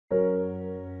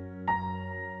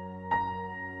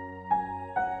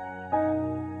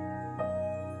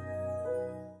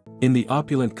In the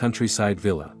opulent countryside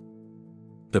villa,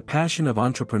 the passion of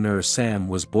entrepreneur Sam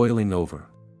was boiling over.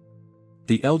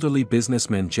 The elderly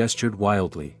businessman gestured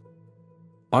wildly,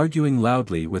 arguing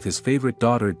loudly with his favorite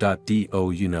daughter.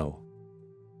 Do you know,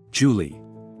 Julie,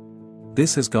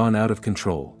 this has gone out of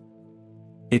control.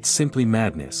 It's simply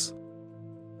madness.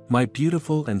 My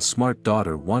beautiful and smart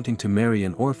daughter wanting to marry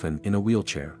an orphan in a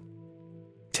wheelchair.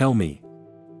 Tell me,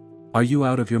 are you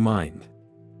out of your mind?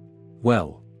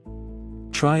 Well,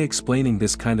 try explaining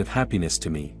this kind of happiness to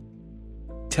me.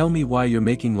 Tell me why you're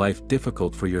making life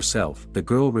difficult for yourself. The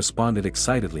girl responded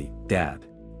excitedly, Dad.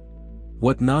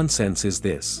 What nonsense is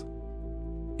this?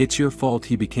 It's your fault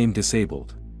he became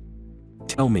disabled.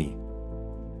 Tell me.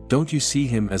 Don't you see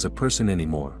him as a person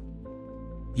anymore?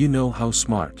 You know how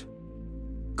smart,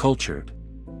 cultured,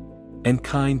 and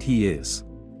kind he is.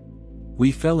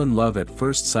 We fell in love at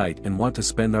first sight and want to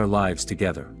spend our lives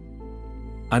together.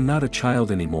 I'm not a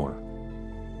child anymore.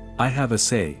 I have a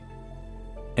say.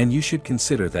 And you should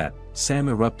consider that. Sam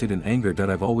erupted in anger.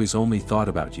 I've always only thought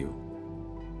about you.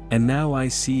 And now I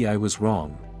see I was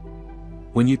wrong.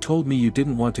 When you told me you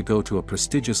didn't want to go to a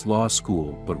prestigious law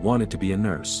school but wanted to be a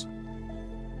nurse,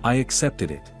 I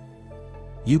accepted it.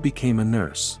 You became a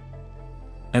nurse.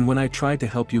 And when I tried to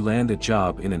help you land a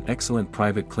job in an excellent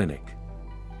private clinic,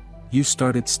 you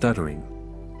started stuttering,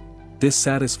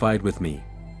 dissatisfied with me,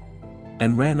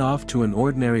 and ran off to an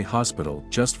ordinary hospital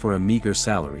just for a meager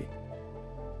salary.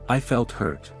 I felt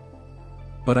hurt.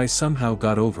 But I somehow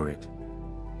got over it.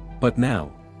 But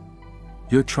now,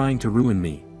 you're trying to ruin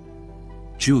me.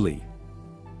 Julie.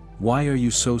 Why are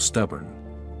you so stubborn?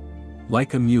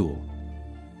 Like a mule.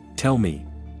 Tell me.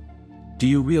 Do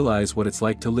you realize what it's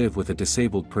like to live with a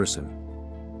disabled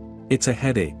person? It's a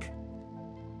headache.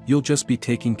 You'll just be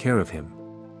taking care of him.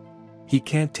 He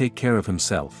can't take care of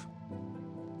himself.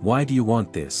 Why do you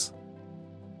want this?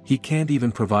 He can't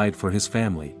even provide for his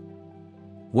family.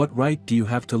 What right do you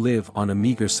have to live on a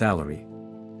meager salary?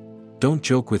 Don't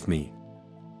joke with me.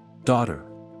 Daughter.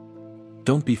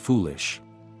 Don't be foolish.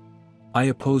 I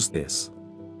oppose this.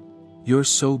 You're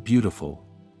so beautiful.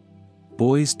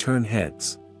 Boys turn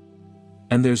heads.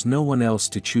 And there's no one else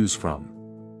to choose from.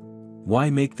 Why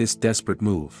make this desperate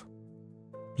move?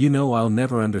 You know I'll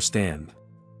never understand.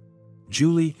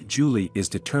 Julie is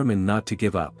determined not to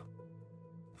give up.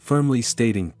 Firmly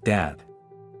stating, Dad.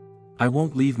 I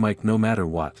won't leave Mike no matter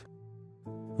what.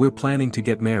 We're planning to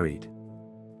get married.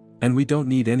 And we don't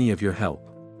need any of your help.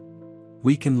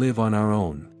 We can live on our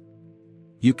own.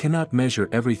 You cannot measure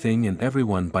everything and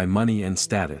everyone by money and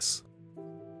status.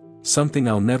 Something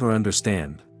I'll never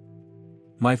understand.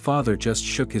 My father just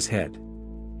shook his head,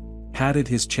 patted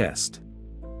his chest,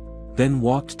 then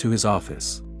walked to his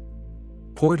office,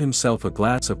 poured himself a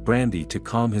glass of brandy to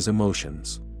calm his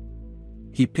emotions.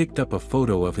 He picked up a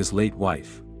photo of his late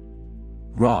wife,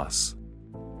 Ross,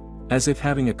 as if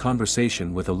having a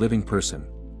conversation with a living person,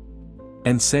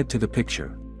 and said to the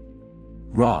picture,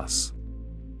 Ross,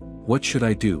 what should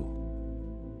I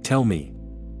do? Tell me.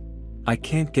 I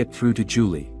can't get through to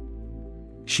Julie.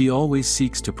 She always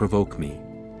seeks to provoke me,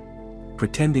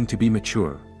 pretending to be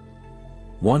mature,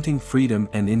 wanting freedom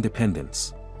and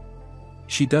independence.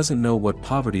 She doesn't know what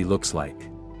poverty looks like.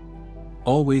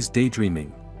 Always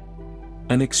daydreaming.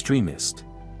 An extremist.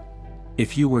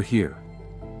 If you were here,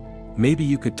 maybe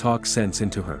you could talk sense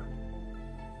into her.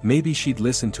 Maybe she'd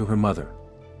listen to her mother.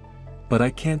 But I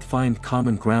can't find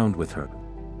common ground with her.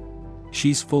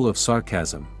 She's full of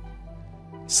sarcasm.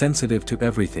 Sensitive to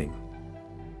everything.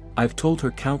 I've told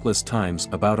her countless times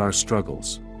about our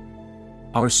struggles.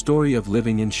 Our story of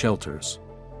living in shelters.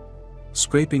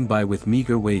 Scraping by with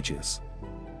meager wages.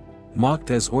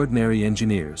 Mocked as ordinary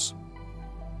engineers.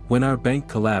 When our bank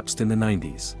collapsed in the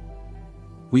 90s.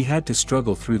 We had to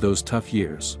struggle through those tough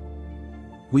years.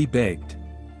 We begged.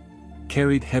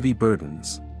 Carried heavy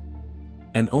burdens.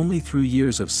 And only through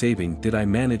years of saving did I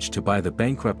manage to buy the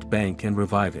bankrupt bank and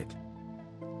revive it.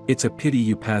 It's a pity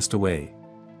you passed away.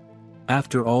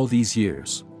 After all these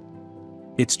years.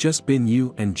 It's just been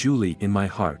you and Julie in my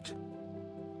heart.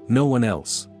 No one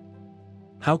else.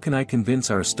 How can I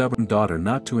convince our stubborn daughter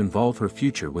not to involve her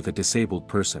future with a disabled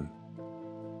person?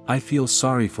 I feel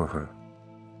sorry for her.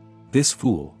 This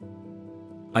fool.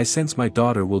 I sense my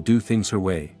daughter will do things her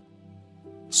way.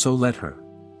 So let her.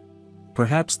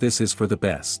 Perhaps this is for the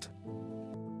best.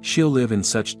 She'll live in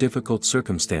such difficult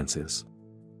circumstances.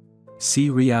 See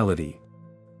reality.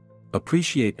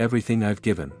 Appreciate everything I've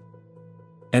given.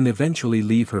 And eventually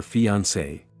leave her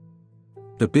fiancé.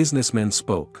 The businessman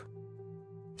spoke.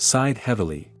 Sighed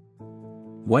heavily.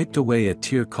 Wiped away a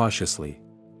tear cautiously.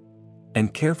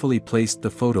 And carefully placed the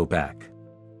photo back.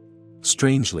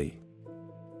 Strangely.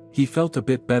 He felt a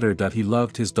bit better that he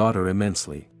loved his daughter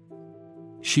immensely.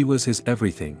 She was his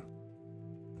everything.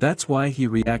 That's why he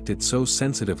reacted so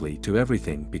sensitively to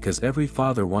everything, because every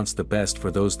father wants the best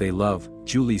for those they love.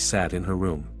 Julie sat in her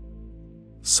room,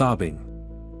 sobbing,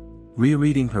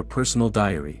 rereading her personal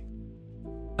diary.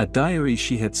 A diary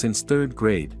she had since 3rd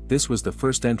grade. This was the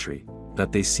first entry,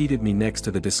 that they seated me next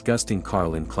to the disgusting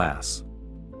Carl in class.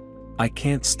 I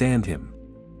can't stand him.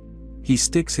 He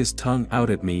sticks his tongue out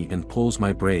at me and pulls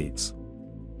my braids.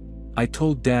 I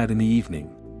told Dad in the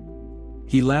evening.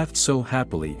 He laughed so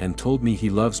happily and told me he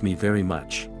loves me very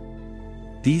much.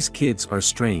 These kids are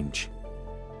strange.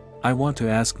 I want to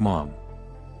ask Mom.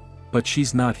 But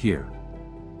she's not here.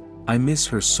 I miss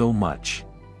her so much.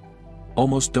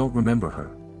 Almost don't remember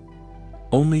her.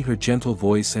 Only her gentle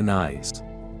voice and eyes.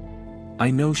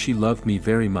 I know she loved me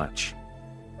very much.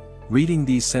 Reading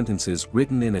these sentences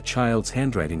written in a child's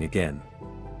handwriting again,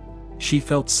 she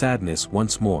felt sadness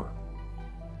once more.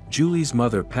 Julie's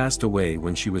mother passed away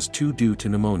when she was 2 due to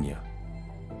pneumonia.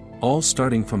 All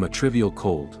starting from a trivial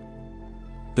cold.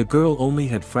 The girl only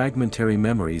had fragmentary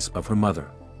memories of her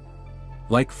mother.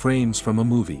 Like frames from a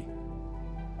movie.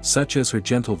 Such as her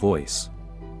gentle voice,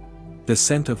 the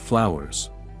scent of flowers,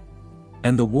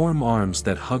 and the warm arms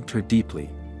that hugged her deeply.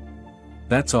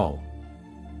 That's all.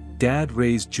 Dad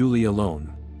raised Julie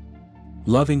alone,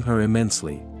 loving her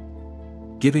immensely,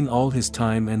 giving all his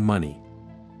time and money,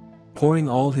 pouring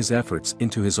all his efforts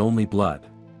into his only blood.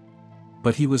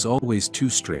 But he was always too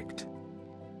strict.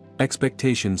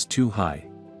 Expectations too high.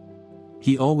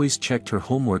 He always checked her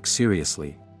homework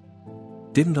seriously.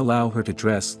 Didn't allow her to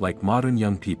dress like modern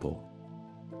young people.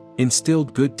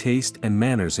 Instilled good taste and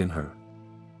manners in her.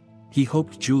 He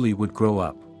hoped Julie would grow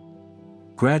up,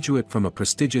 graduate from a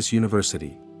prestigious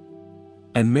university,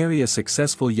 and marry a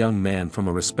successful young man from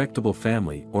a respectable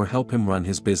family or help him run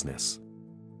his business.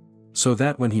 So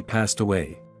that when he passed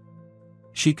away,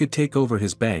 she could take over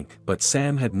his bank. But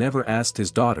Sam had never asked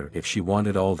his daughter if she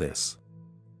wanted all this.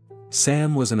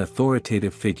 Sam was an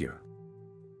authoritative figure,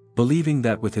 believing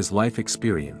that with his life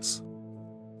experience,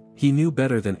 he knew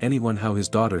better than anyone how his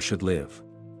daughter should live.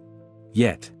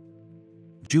 Yet,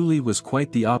 Julie was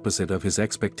quite the opposite of his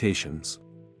expectations.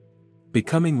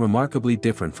 Becoming remarkably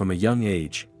different from a young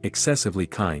age, excessively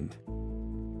kind,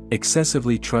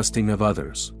 excessively trusting of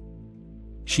others.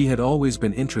 She had always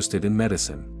been interested in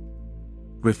medicine,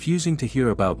 refusing to hear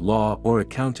about law or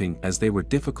accounting as they were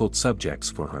difficult subjects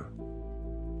for her.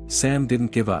 Sam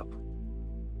didn't give up.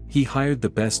 He hired the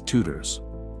best tutors,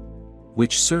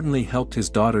 which certainly helped his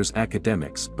daughter's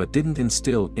academics but didn't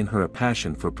instill in her a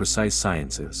passion for precise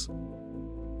sciences.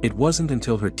 It wasn't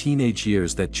until her teenage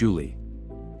years that Julie,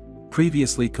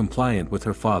 previously compliant with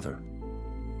her father,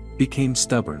 became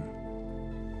stubborn.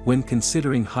 When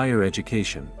considering higher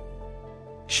education,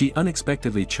 she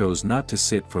unexpectedly chose not to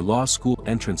sit for law school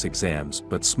entrance exams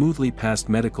but smoothly passed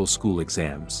medical school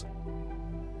exams.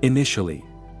 Initially,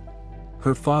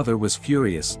 her father was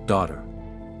furious. Daughter,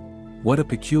 what a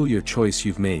peculiar choice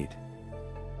you've made.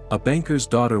 A banker's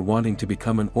daughter wanting to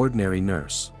become an ordinary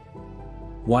nurse.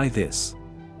 Why this?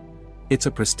 It's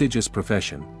a prestigious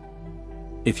profession.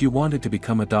 If you wanted to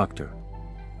become a doctor,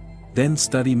 then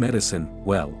study medicine,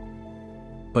 well.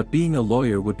 But being a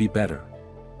lawyer would be better.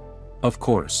 Of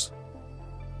course.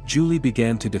 Julie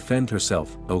began to defend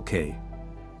herself. Okay.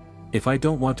 If I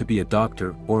don't want to be a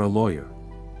doctor or a lawyer,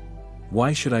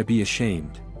 why should I be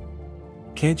ashamed?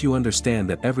 Can't you understand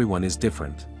that everyone is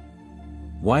different?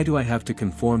 Why do I have to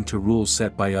conform to rules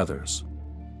set by others?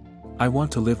 I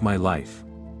want to live my life,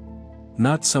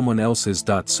 not someone else's.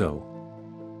 So,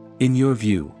 in your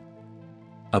view,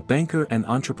 a banker and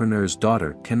entrepreneur's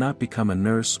daughter cannot become a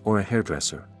nurse or a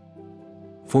hairdresser.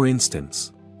 For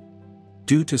instance,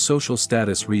 due to social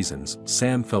status reasons,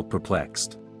 Sam felt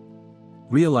perplexed,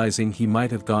 realizing he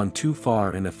might have gone too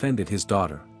far and offended his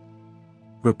daughter.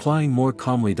 Replying more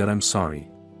calmly that I'm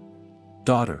sorry.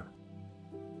 Daughter,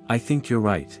 I think you're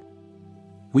right.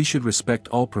 We should respect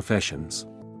all professions.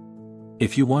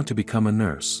 If you want to become a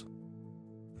nurse,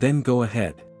 then go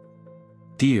ahead.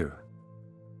 Dear,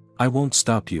 I won't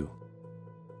stop you.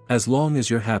 As long as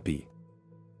you're happy.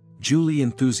 Julie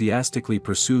enthusiastically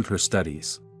pursued her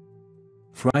studies,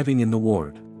 thriving in the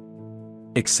ward,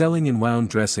 excelling in wound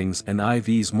dressings and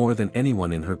IVs more than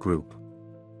anyone in her group.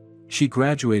 She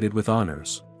graduated with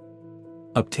honors,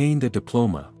 obtained a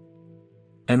diploma,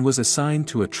 and was assigned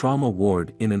to a trauma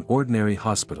ward in an ordinary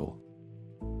hospital.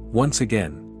 Once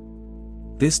again,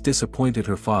 this disappointed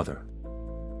her father.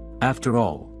 After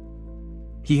all,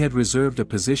 he had reserved a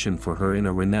position for her in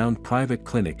a renowned private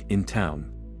clinic in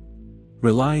town,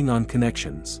 relying on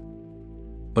connections.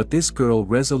 But this girl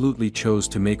resolutely chose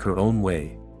to make her own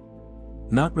way,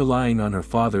 not relying on her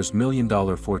father's $1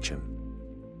 million fortune.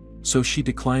 So she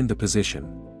declined the position,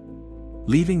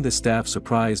 leaving the staff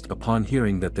surprised upon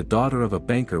hearing that the daughter of a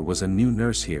banker was a new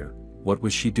nurse here. What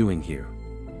was she doing here?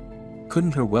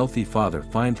 Couldn't her wealthy father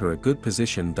find her a good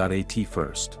position? At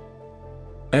first,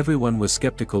 everyone was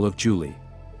skeptical of Julie.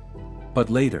 But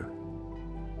later,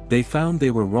 they found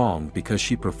they were wrong because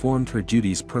she performed her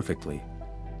duties perfectly.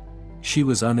 She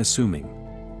was unassuming.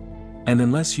 And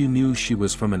unless you knew she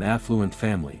was from an affluent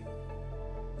family,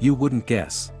 you wouldn't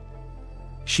guess.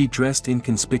 She dressed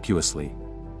inconspicuously,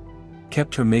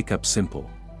 kept her makeup simple,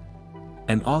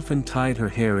 and often tied her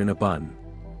hair in a bun.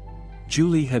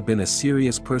 Julie had been a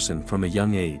serious person from a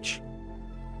young age.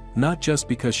 Not just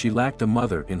because she lacked a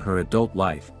mother in her adult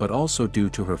life but also due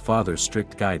to her father's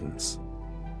strict guidance.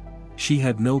 She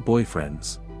had no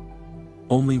boyfriends.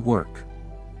 Only work.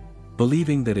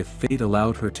 Believing that if fate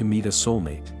allowed her to meet a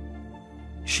soulmate,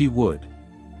 she would.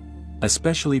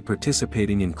 Especially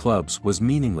participating in clubs was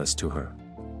meaningless to her.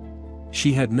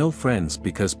 She had no friends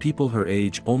because people her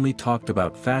age only talked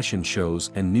about fashion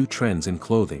shows and new trends in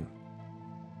clothing.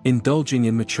 Indulging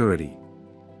in maturity.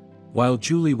 While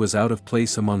Julie was out of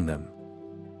place among them.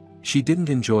 She didn't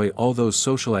enjoy all those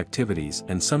social activities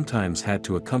and sometimes had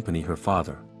to accompany her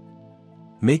father,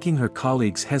 making her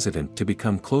colleagues hesitant to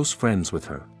become close friends with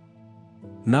her.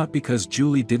 Not because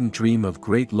Julie didn't dream of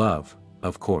great love,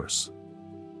 of course.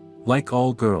 Like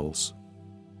all girls,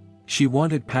 she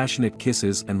wanted passionate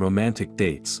kisses and romantic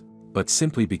dates, but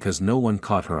simply because no one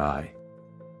caught her eye.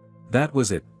 That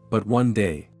was it. But one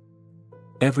day,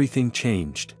 everything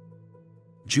changed.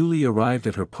 Julie arrived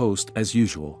at her post as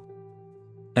usual.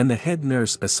 And the head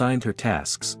nurse assigned her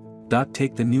tasks.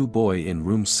 Take the new boy in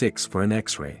room 6 for an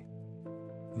X-ray.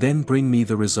 Then bring me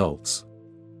the results.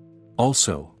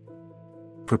 Also,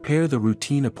 prepare the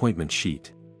routine appointment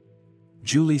sheet.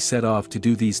 Julie set off to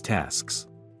do these tasks.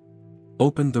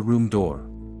 Opened the room door.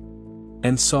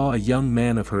 And saw a young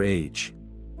man of her age.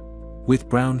 With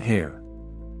brown hair.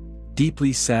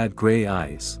 Deeply sad gray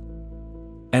eyes.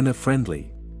 And a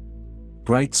friendly,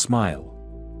 bright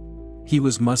smile. He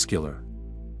was muscular.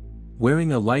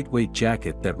 Wearing a lightweight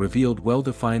jacket that revealed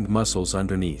well-defined muscles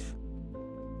underneath.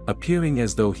 Appearing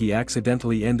as though he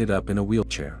accidentally ended up in a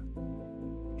wheelchair.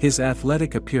 His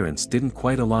athletic appearance didn't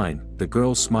quite align. The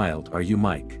girl smiled. Are you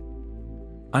Mike?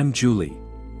 I'm Julie.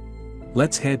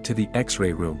 Let's head to the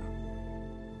X-ray room.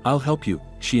 I'll help you.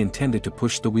 She intended to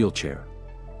push the wheelchair.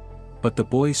 But the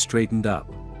boy straightened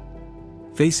up,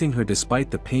 facing her despite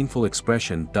the painful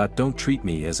expression. Don't treat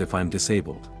me as if I'm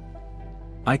disabled.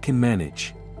 I can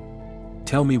manage.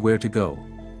 Tell me where to go.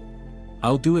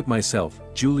 I'll do it myself.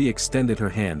 Julie extended her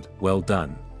hand. Well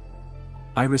done.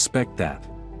 I respect that.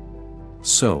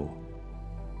 So,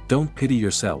 don't pity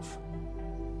yourself.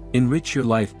 Enrich your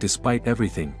life despite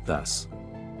everything. Thus,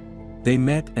 they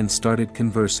met and started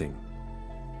conversing.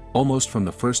 Almost from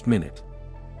the first minute.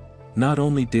 Not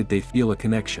only did they feel a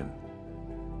connection,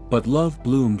 but love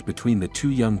bloomed between the two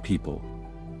young people.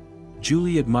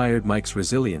 Julie admired Mike's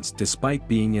resilience despite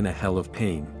being in a hell of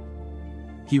pain.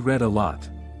 He read a lot.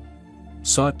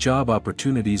 Sought job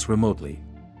opportunities remotely.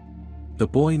 The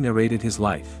boy narrated his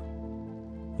life,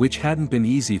 which hadn't been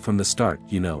easy from the start.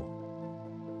 You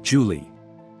know, Julie,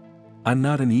 I'm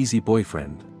not an easy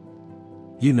boyfriend.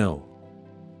 You know,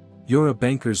 you're a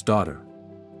banker's daughter.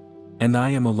 And I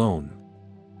am alone.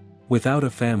 Without a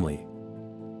family.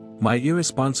 My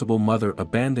irresponsible mother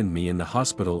abandoned me in the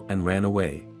hospital and ran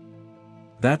away.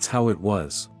 That's how it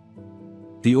was.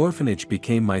 The orphanage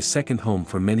became my second home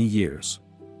for many years.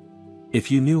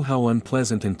 If you knew how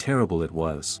unpleasant and terrible it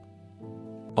was.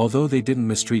 Although they didn't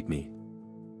mistreat me.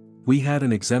 We had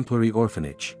an exemplary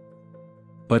orphanage.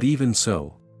 But even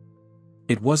so,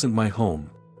 it wasn't my home.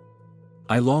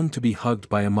 I longed to be hugged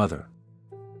by a mother.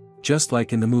 Just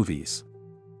like in the movies.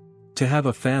 To have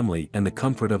a family and the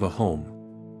comfort of a home.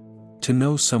 To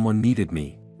know someone needed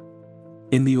me.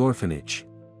 In the orphanage,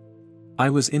 I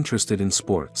was interested in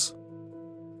sports.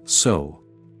 So,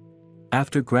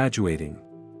 after graduating,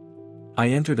 I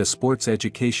entered a sports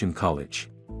education college.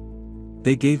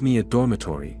 They gave me a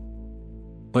dormitory.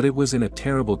 But it was in a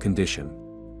terrible condition.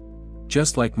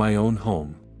 Just like my own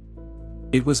home.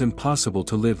 It was impossible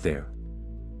to live there.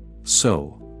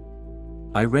 So,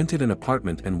 I rented an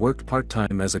apartment and worked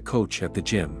part-time as a coach at the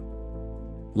gym.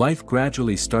 Life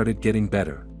gradually started getting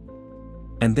better.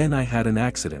 And then I had an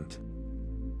accident.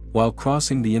 While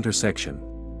crossing the intersection,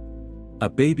 a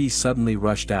baby suddenly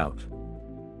rushed out.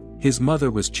 His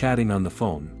mother was chatting on the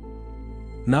phone,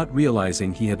 not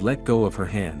realizing he had let go of her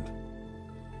hand.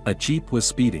 A jeep was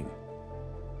speeding.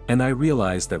 And I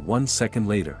realized that 1 second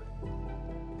later,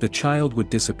 the child would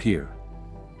disappear.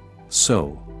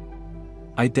 So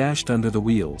I dashed under the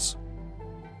wheels.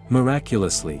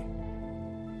 Miraculously,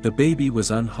 the baby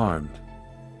was unharmed.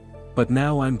 But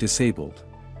now I'm disabled.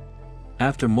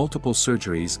 After multiple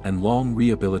surgeries and long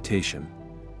rehabilitation,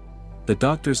 the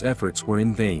doctor's efforts were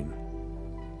in vain.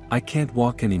 I can't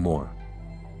walk anymore.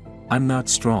 I'm not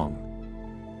strong.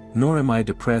 Nor am I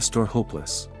depressed or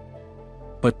hopeless.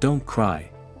 But don't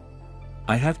cry.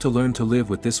 I have to learn to live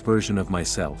with this version of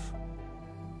myself.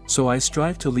 So I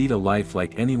strive to lead a life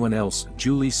like anyone else.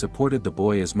 Julie supported the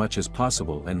boy as much as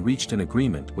possible and reached an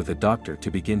agreement with a doctor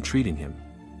to begin treating him.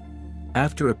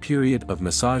 After a period of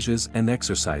massages and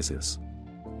exercises,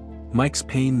 Mike's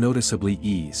pain noticeably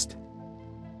eased.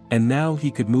 And now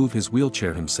he could move his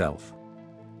wheelchair himself.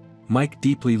 Mike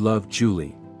deeply loved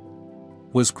Julie.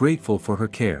 Was grateful for her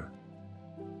care.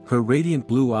 Her radiant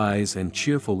blue eyes and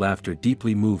cheerful laughter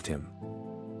deeply moved him.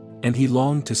 And he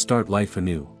longed to start life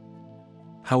anew.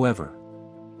 However,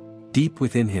 deep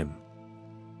within him,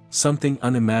 something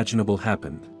unimaginable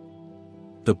happened.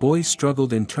 The boy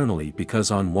struggled internally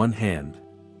because on one hand,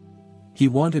 he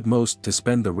wanted most to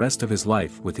spend the rest of his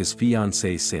life with his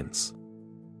fiancée since,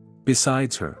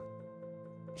 besides her,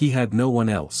 he had no one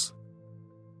else.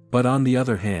 But on the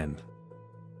other hand,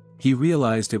 he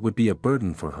realized it would be a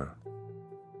burden for her.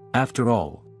 After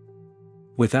all,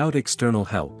 without external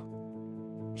help,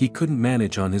 he couldn't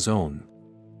manage on his own.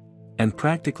 And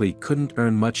practically couldn't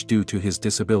earn much due to his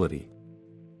disability.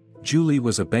 Julie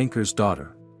was a banker's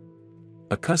daughter.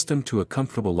 Accustomed to a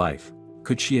comfortable life,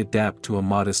 could she adapt to a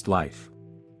modest life?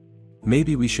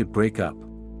 Maybe we should break up.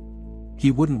 He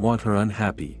wouldn't want her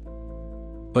unhappy.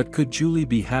 But could Julie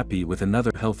be happy with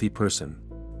another healthy person?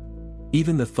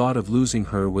 Even the thought of losing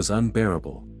her was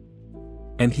unbearable.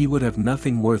 And he would have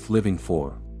nothing worth living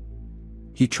for.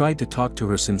 He tried to talk to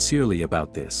her sincerely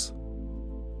about this.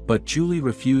 But Julie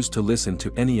refused to listen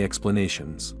to any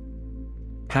explanations.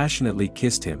 Passionately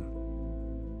kissed him.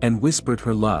 And whispered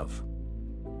her love.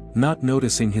 Not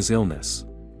noticing his illness.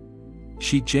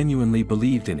 She genuinely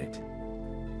believed in it.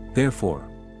 Therefore,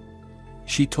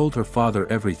 she told her father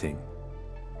everything.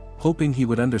 Hoping he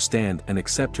would understand and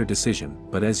accept her decision,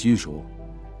 but as usual,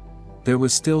 there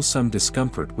was still some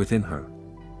discomfort within her.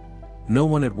 No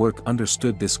one at work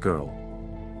understood this girl.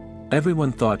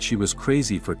 Everyone thought she was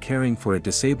crazy for caring for a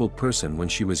disabled person when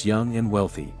she was young and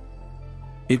wealthy.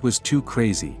 It was too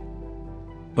crazy.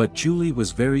 But Julie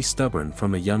was very stubborn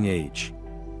from a young age.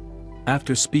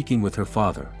 After speaking with her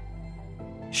father,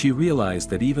 she realized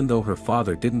that even though her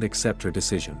father didn't accept her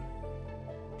decision,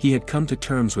 he had come to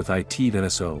terms with it. And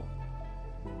so,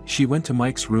 she went to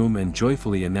Mike's room and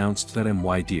joyfully announced that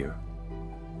my dear,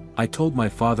 I told my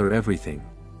father everything.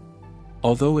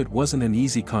 Although it wasn't an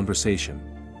easy conversation,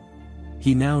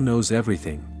 he now knows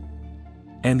everything.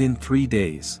 And in 3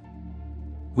 days,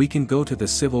 we can go to the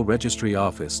civil registry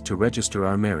office to register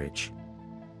our marriage.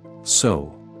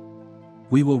 So,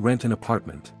 we will rent an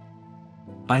apartment.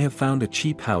 I have found a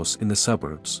cheap house in the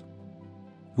suburbs.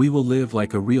 We will live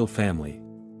like a real family.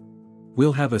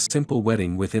 We'll have a simple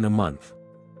wedding within a month.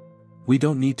 We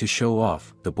don't need to show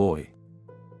off. The boy,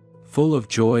 full of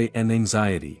joy and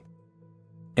anxiety,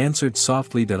 answered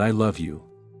softly that I love you,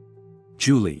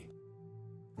 Julie.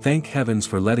 Thank heavens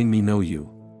for letting me know you.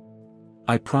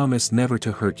 I promise never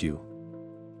to hurt you.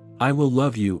 I will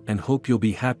love you and hope you'll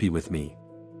be happy with me.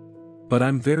 But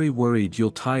I'm very worried you'll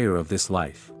tire of this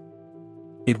life.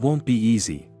 It won't be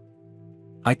easy.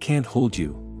 I can't hold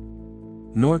you.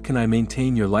 Nor can I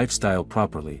maintain your lifestyle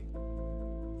properly.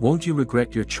 Won't you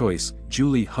regret your choice?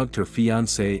 Julie hugged her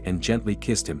fiancé and gently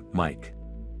kissed him. Mike,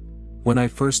 when I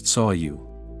first saw you,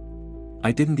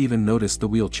 I didn't even notice the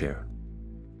wheelchair.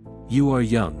 You are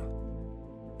young,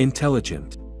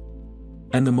 intelligent,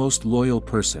 and the most loyal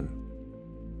person.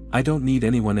 I don't need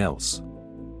anyone else.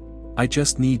 I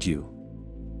just need you.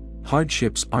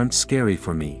 Hardships aren't scary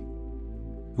for me.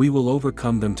 We will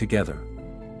overcome them together.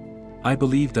 I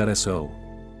believe that. So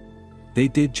they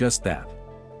did just that.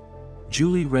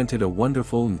 Julie rented a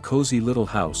wonderful and cozy little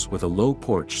house with a low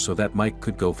porch so that Mike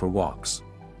could go for walks.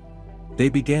 They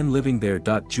began living there.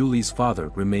 Julie's father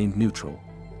remained neutral.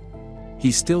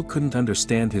 He still couldn't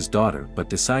understand his daughter but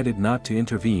decided not to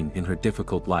intervene in her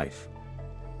difficult life.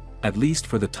 At least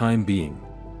for the time being.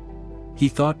 He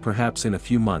thought perhaps in a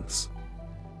few months,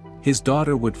 his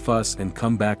daughter would fuss and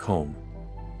come back home,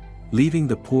 leaving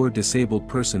the poor disabled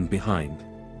person behind.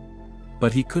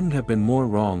 But he couldn't have been more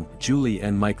wrong. Julie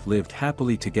and Mike lived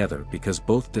happily together because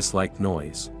both disliked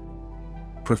noise,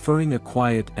 preferring a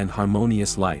quiet and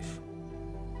harmonious life.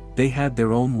 They had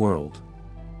their own world,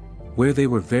 where they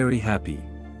were very happy,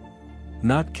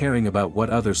 not caring about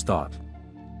what others thought.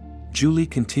 Julie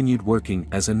continued working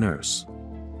as a nurse.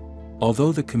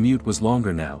 Although the commute was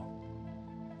longer now,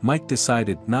 Mike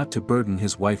decided not to burden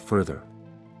his wife further.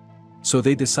 So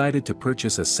they decided to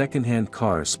purchase a second-hand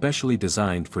car specially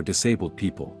designed for disabled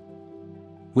people.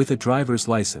 With a driver's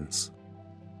license,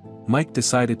 Mike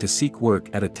decided to seek work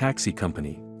at a taxi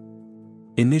company.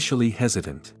 Initially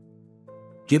hesitant,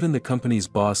 given the company's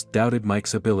boss doubted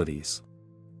Mike's abilities.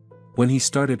 When he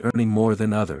started earning more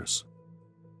than others,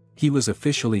 he was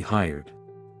officially hired.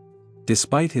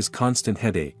 Despite his constant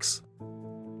headaches,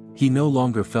 he no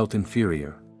longer felt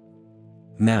inferior.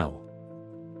 Now,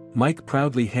 Mike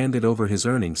proudly handed over his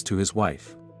earnings to his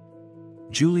wife.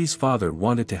 Julie's father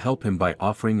wanted to help him by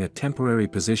offering a temporary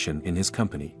position in his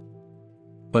company.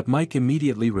 But Mike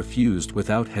immediately refused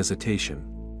without hesitation.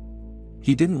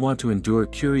 He didn't want to endure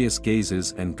curious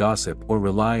gazes and gossip or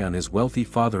rely on his wealthy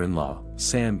father-in-law.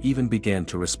 Sam even began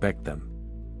to respect them,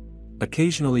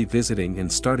 occasionally visiting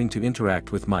and starting to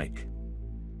interact with Mike.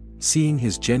 Seeing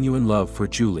his genuine love for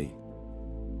Julie,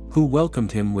 who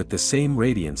welcomed him with the same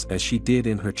radiance as she did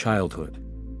in her childhood.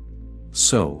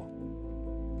 So,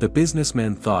 the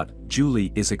businessman thought,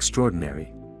 Julie is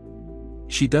extraordinary.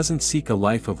 She doesn't seek a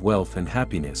life of wealth and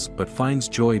happiness but finds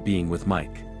joy being with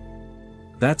Mike.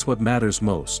 That's what matters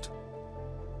most.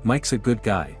 Mike's a good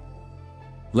guy.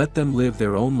 Let them live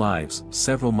their own lives.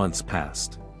 Several months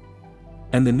passed,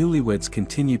 and the newlyweds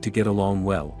continued to get along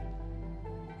well.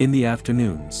 In the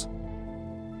afternoons,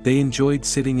 they enjoyed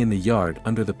sitting in the yard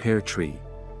under the pear tree,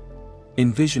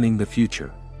 envisioning the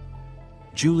future.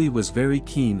 Julie was very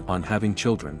keen on having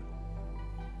children,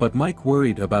 but Mike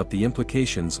worried about the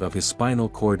implications of his spinal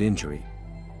cord injury.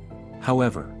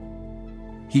 However,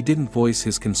 he didn't voice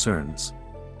his concerns,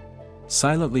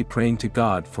 silently praying to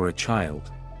God for a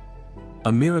child.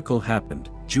 A miracle happened.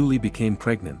 Julie became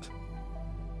pregnant.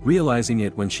 Realizing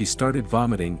it when she started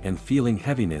vomiting and feeling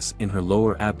heaviness in her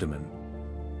lower abdomen,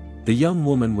 the young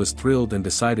woman was thrilled and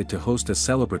decided to host a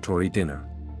celebratory dinner.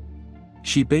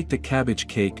 She baked a cabbage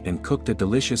cake and cooked a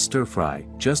delicious stir-fry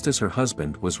just as her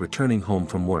husband was returning home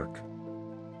from work.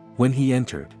 When he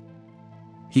entered,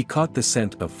 he caught the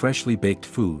scent of freshly baked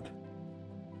food,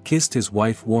 kissed his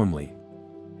wife warmly,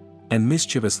 and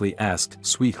mischievously asked,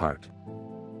 "Sweetheart,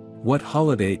 what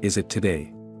holiday is it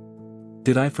today?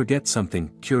 Did I forget something?"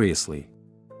 Curiously,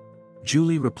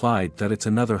 Julie replied that it's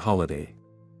another holiday.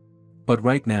 But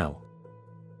right now,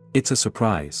 it's a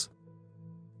surprise.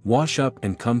 Wash up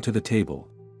and come to the table.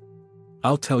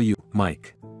 I'll tell you.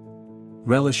 Mike,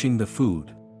 relishing the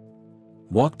food,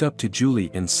 walked up to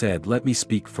Julie and said, "Let me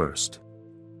speak first.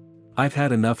 I've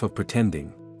had enough of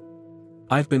pretending.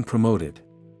 I've been promoted,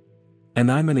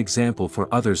 and I'm an example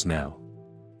for others now.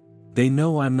 They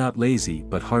know I'm not lazy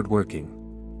but hardworking.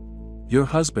 Your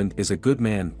husband is a good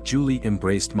man." Julie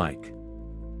embraced Mike,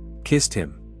 kissed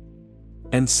him,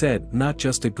 and said, "Not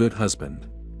just a good husband,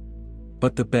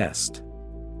 but the best.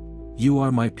 You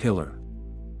are my pillar.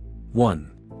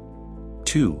 1,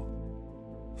 2,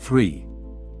 3.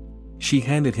 She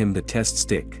handed him the test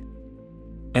stick,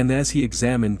 and as he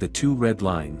examined the 2 red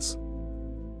lines,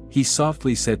 he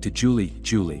softly said to Julie,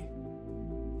 "Julie,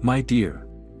 my dear,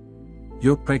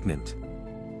 you're pregnant.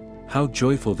 How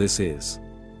joyful this is.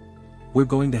 We're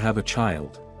going to have a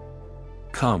child.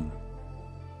 Come,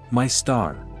 my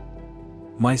star,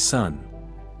 my son.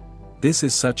 This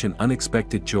is such an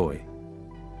unexpected joy.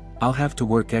 I'll have to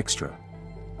work extra.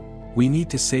 We need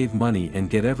to save money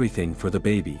and get everything for the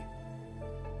baby.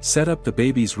 Set up the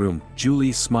baby's room."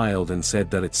 Julie smiled and said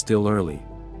that it's still early.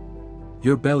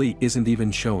 Your belly isn't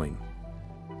even showing.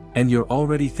 And you're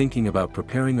already thinking about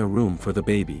preparing a room for the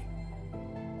baby.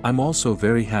 I'm also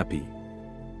very happy.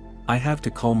 I have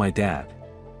to call my dad.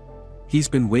 He's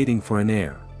been waiting for an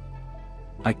heir.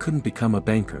 I couldn't become a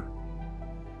banker.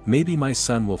 Maybe my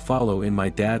son will follow in my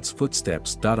dad's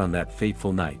footsteps. On that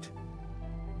fateful night,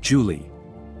 Julie,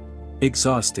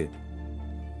 exhausted,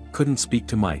 couldn't speak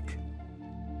to Mike.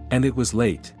 And it was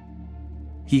late.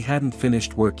 He hadn't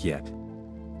finished work yet.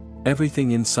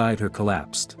 Everything inside her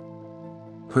collapsed,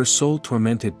 her soul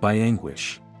tormented by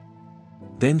anguish.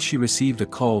 Then she received a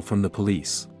call from the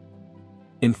police,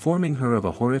 informing her of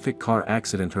a horrific car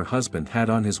accident her husband had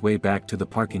on his way back to the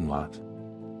parking lot.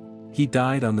 He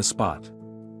died on the spot.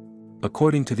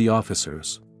 According to the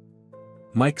officers,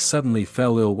 Mike suddenly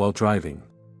fell ill while driving,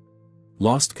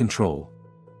 lost control,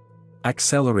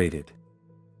 accelerated,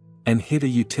 and hit a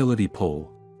utility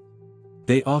pole.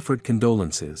 They offered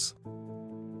condolences,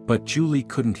 but Julie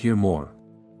couldn't hear more.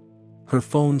 Her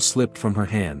phone slipped from her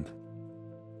hand,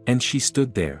 and she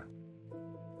stood there,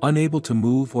 unable to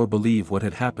move or believe what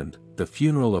had happened. The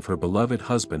funeral of her beloved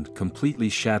husband completely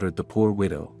shattered the poor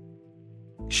widow.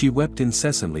 She wept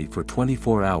incessantly for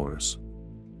 24 hours.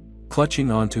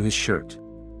 clutching onto his shirt.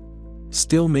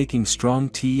 Still making strong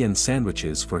tea and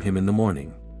sandwiches for him in the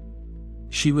morning.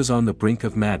 She was on the brink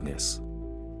of madness.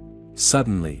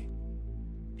 Suddenly,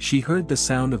 she heard the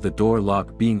sound of the door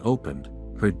lock being opened.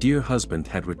 Her dear husband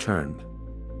had returned.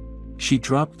 She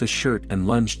dropped the shirt and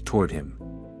lunged toward him.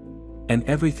 And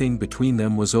everything between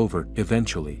them was over,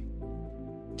 eventually.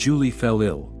 Julie fell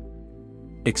ill,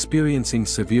 experiencing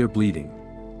severe bleeding.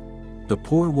 The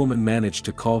poor woman managed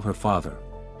to call her father,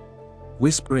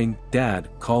 whispering, "Dad,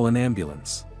 call an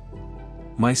ambulance.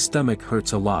 My stomach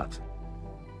hurts a lot.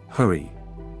 Hurry.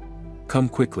 Come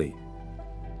quickly."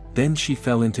 Then she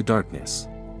fell into darkness.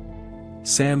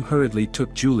 Sam hurriedly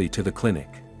took Julie to the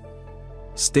clinic,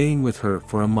 staying with her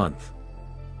for a month,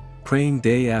 praying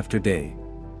day after day,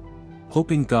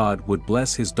 hoping God would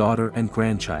bless his daughter and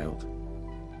grandchild.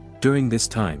 During this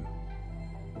time,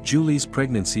 Julie's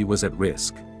pregnancy was at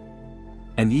risk.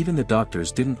 And even the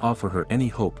doctors didn't offer her any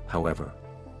hope. However,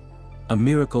 a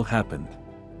miracle happened.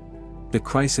 The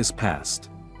crisis passed.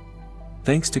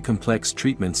 Thanks to complex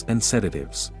treatments and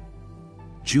sedatives,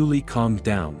 Julie calmed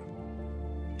down.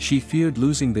 She feared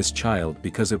losing this child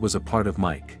because it was a part of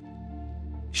Mike.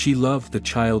 She loved the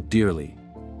child dearly,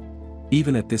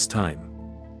 even at this time.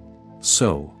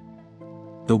 So,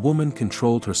 the woman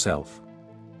controlled herself,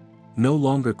 no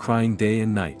longer crying day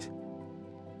and night,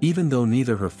 even though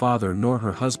neither her father nor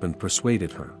her husband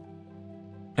persuaded her.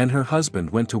 And her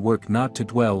husband went to work not to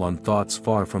dwell on thoughts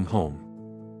far from home,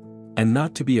 and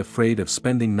not to be afraid of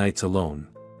spending nights alone.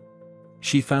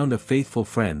 She found a faithful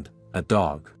friend, a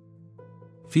dog.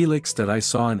 "Felix, that I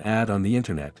saw an ad on the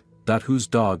internet. Whose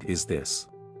dog is this?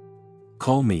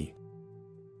 Call me.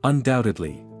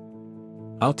 Undoubtedly.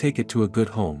 I'll take it to a good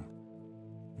home."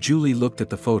 Julie looked at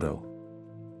the photo,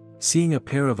 seeing a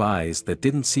pair of eyes that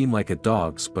didn't seem like a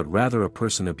dog's but rather a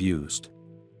person abused,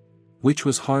 which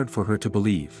was hard for her to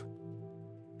believe.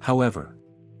 However,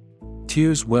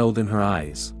 tears welled in her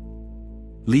eyes,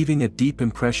 leaving a deep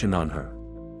impression on her.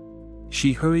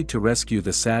 She hurried to rescue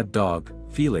the sad dog.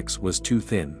 Felix was too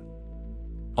thin.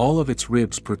 All of its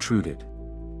ribs protruded,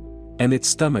 and its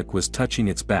stomach was touching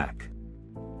its back.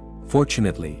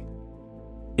 Fortunately,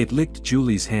 it licked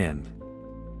Julie's hand,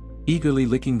 eagerly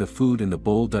licking the food in the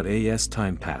bowl. As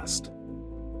time passed,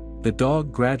 the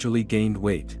dog gradually gained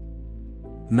weight.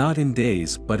 Not in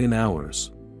days but in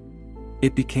hours.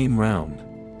 It became round,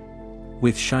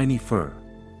 with shiny fur.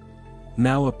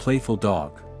 Now a playful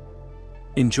dog,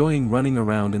 enjoying running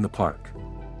around in the park,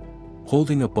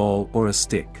 holding a ball or a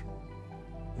stick.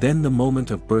 Then the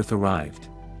moment of birth arrived.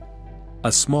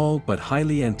 A small but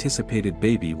highly anticipated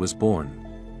baby was born.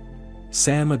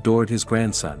 Sam adored his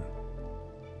grandson,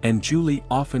 and Julie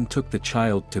often took the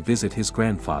child to visit his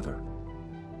grandfather,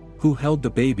 who held the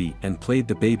baby and played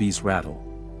the baby's rattle.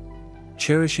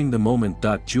 Cherishing the moment.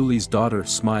 Julie's daughter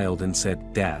smiled and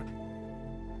said, "Dad,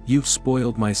 you've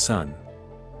spoiled my son."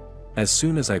 As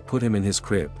soon as I put him in his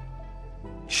crib,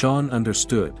 Sean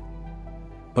understood.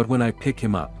 But when I pick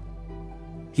him up,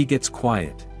 he gets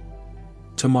quiet.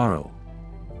 Tomorrow,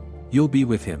 you'll be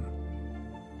with him.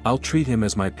 I'll treat him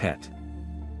as my pet.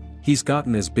 He's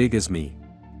gotten as big as me,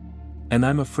 and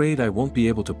I'm afraid I won't be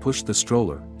able to push the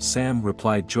stroller, Sam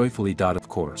replied joyfully. Of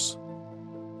course.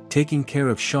 Taking care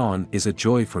of Sean is a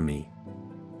joy for me.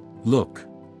 Look.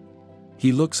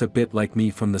 He looks a bit like me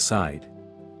from the side.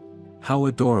 How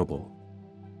adorable.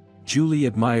 Julie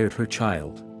admired her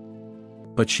child,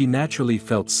 but she naturally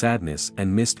felt sadness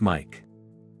and missed Mike.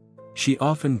 She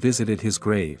often visited his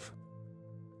grave,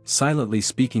 silently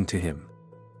speaking to him,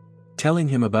 telling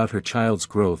him about her child's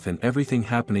growth and everything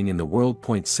happening in the world.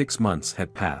 6 months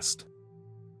had passed.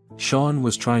 Sean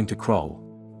was trying to crawl,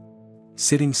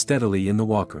 sitting steadily in the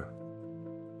walker.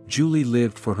 Julie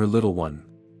lived for her little one,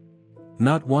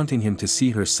 not wanting him to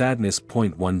see her sadness.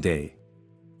 One day,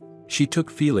 she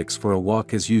took Felix for a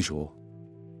walk as usual,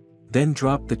 then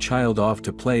dropped the child off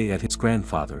to play at his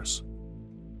grandfather's.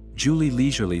 Julie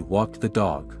leisurely walked the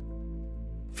dog,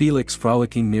 Felix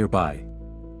frolicking nearby.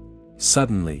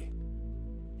 Suddenly,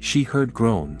 she heard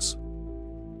groans,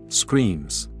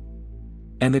 screams,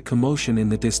 and a commotion in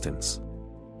the distance.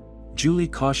 Julie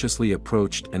cautiously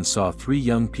approached and saw 3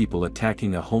 young people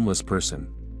attacking a homeless person,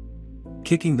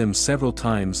 kicking them several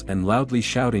times and loudly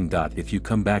shouting, "If you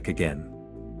come back again,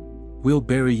 we'll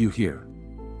bury you here.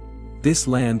 This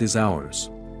land is ours."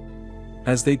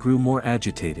 As they grew more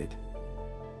agitated,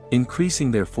 increasing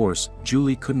their force,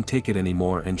 Julie couldn't take it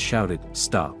anymore and shouted,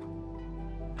 "Stop.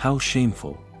 How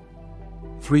shameful.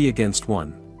 3 against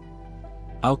 1.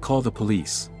 I'll call the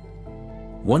police."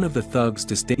 One of the thugs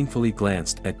disdainfully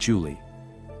glanced at Julie,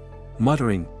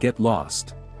 muttering, "Get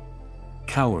lost,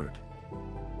 coward.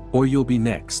 Or you'll be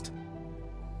next."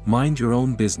 Mind your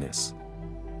own business.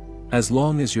 As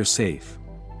long as you're safe.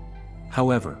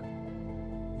 However,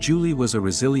 Julie was a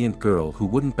resilient girl who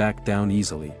wouldn't back down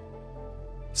easily.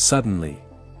 Suddenly,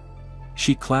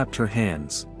 she clapped her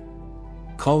hands,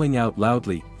 calling out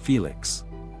loudly, "Felix!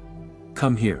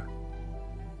 Come here!"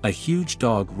 A huge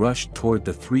dog rushed toward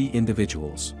the three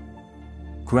individuals.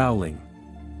 Growling,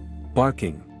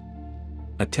 barking,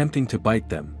 attempting to bite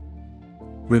them,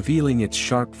 revealing its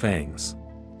sharp fangs.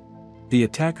 The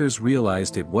attackers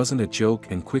realized it wasn't a joke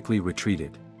and quickly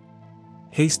retreated,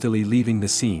 hastily leaving the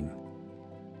scene.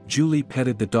 Julie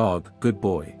petted the dog. "Good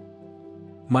boy.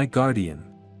 My guardian.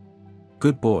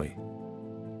 Good boy.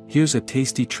 Here's a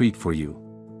tasty treat for you."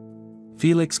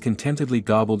 Felix contentedly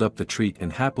gobbled up the treat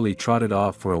and happily trotted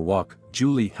off for a walk.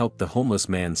 Julie helped the homeless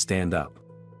man stand up,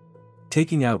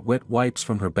 taking out wet wipes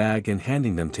from her bag and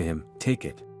handing them to him. "Take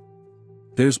it.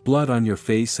 There's blood on your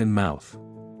face and mouth.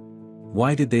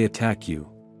 Why did they attack you?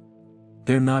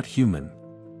 They're not human."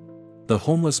 The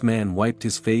homeless man wiped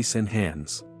his face and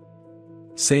hands,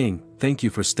 saying, "Thank you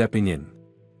for stepping in.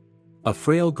 A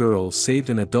frail girl saved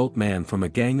an adult man from a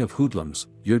gang of hoodlums.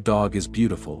 Your dog is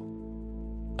beautiful.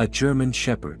 A German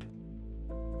Shepherd.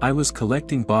 I was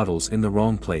collecting bottles in the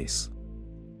wrong place.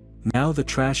 Now the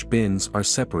trash bins are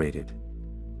separated.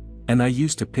 And I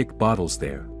used to pick bottles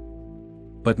there.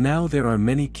 But now there are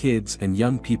many kids and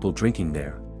young people drinking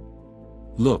there.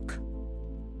 Look.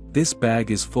 This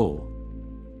bag is full.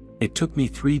 It took me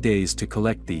 3 days to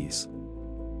collect these.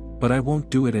 But I won't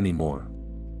do it anymore.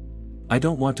 I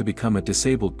don't want to become a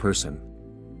disabled person.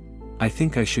 I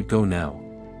think I should go now.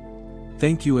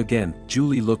 Thank you again."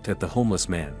 Julie looked at the homeless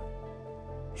man.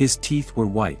 His teeth were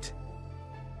white.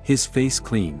 His face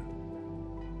clean.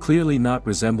 Clearly not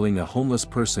resembling a homeless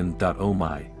person. Oh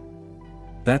my.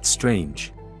 That's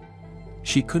strange.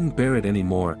 She couldn't bear it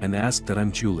anymore and asked that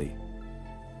I'm Julie.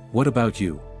 "What about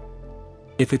you?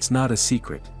 If it's not a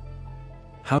secret.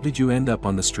 How did you end up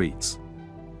on the streets?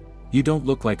 You don't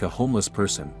look like a homeless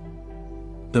person."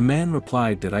 The man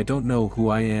replied that I don't know who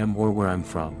I am or where I'm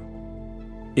from.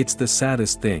 It's the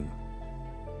saddest thing.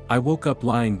 I woke up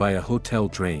lying by a hotel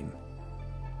drain.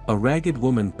 A ragged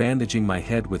woman bandaging my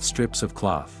head with strips of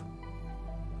cloth.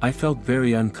 I felt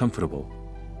very uncomfortable.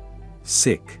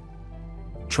 Sick.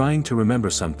 Trying to remember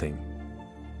something.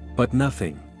 But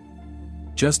nothing.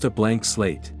 Just a blank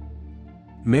slate.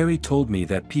 Mary told me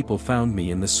that people found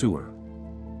me in the sewer.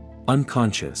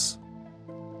 Unconscious.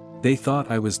 They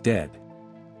thought I was dead.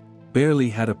 Barely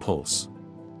had a pulse.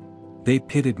 They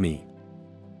pitied me.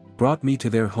 Brought me to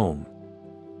their home.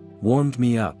 Warmed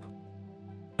me up.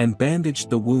 And bandaged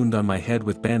the wound on my head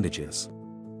with bandages.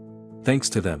 Thanks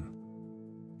to them.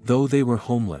 Though they were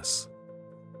homeless.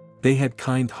 They had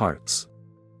kind hearts.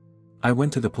 I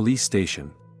went to the police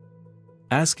station,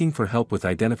 asking for help with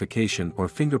identification or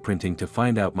fingerprinting to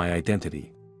find out my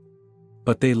identity.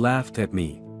 But they laughed at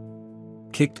me.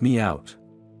 Kicked me out.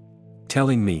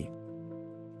 Telling me,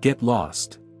 "Get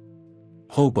lost.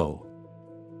 Hobo.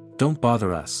 Don't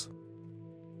bother us.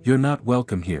 You're not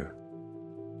welcome here."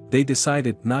 They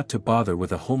decided not to bother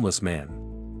with a homeless man.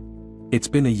 It's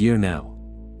been a year now.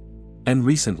 And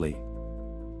recently,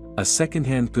 a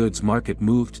second-hand goods market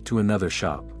moved to another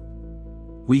shop.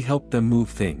 We helped them move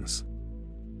things.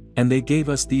 And they gave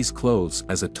us these clothes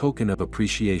as a token of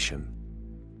appreciation.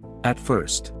 At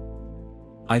first,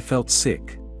 I felt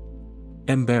sick.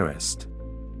 Embarrassed.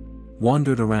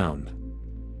 Wandered around,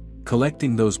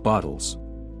 collecting those bottles.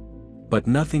 But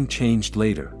nothing changed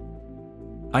later.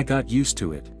 I got used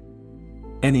to it.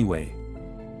 Anyway.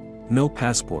 No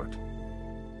passport.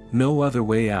 No other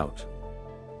way out.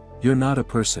 You're not a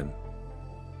person.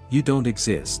 You don't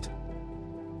exist.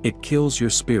 It kills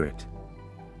your spirit.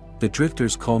 The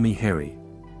drifters call me Harry.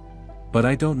 But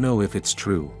I don't know if it's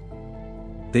true.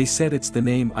 They said it's the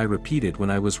name I repeated when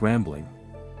I was rambling.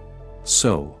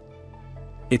 So.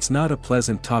 It's not a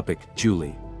pleasant topic,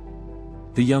 Julie.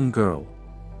 The young girl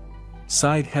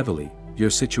sighed heavily. Your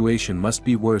situation must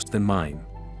be worse than mine.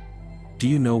 Do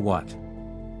you know what?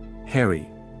 Harry.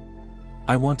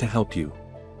 I want to help you.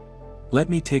 Let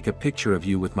me take a picture of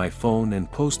you with my phone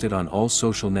and post it on all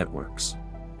social networks.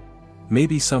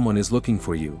 Maybe someone is looking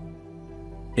for you.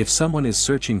 If someone is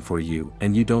searching for you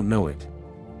and you don't know it,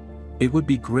 it would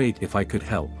be great if I could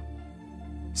help.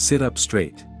 Sit up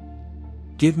straight.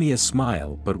 Give me a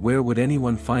smile, but where would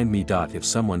anyone find me? If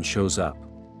someone shows up.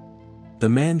 The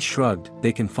man shrugged.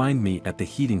 They can find me at the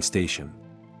heating station.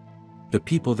 The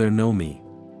people there know me.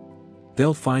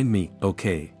 They'll find me.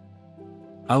 Okay.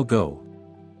 I'll go.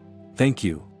 Thank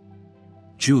you.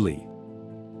 Julie.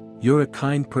 You're a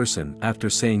kind person. After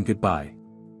saying goodbye,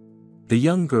 The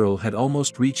young girl had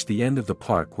almost reached the end of the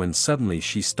park when suddenly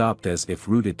she stopped as if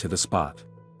rooted to the spot.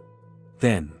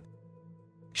 Then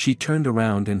she turned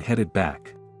around and headed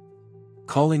back,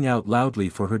 calling out loudly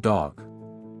for her dog.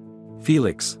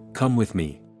 "Felix, come with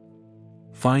me.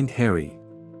 Find Harry."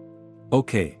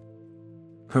 Okay.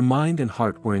 Her mind and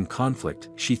heart were in conflict.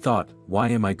 She thought, why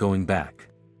am I going back?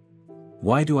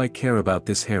 Why do I care about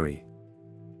this Harry?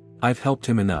 I've helped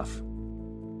him enough.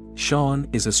 Sean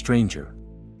is a stranger.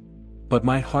 But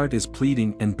my heart is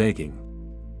pleading and begging.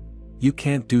 You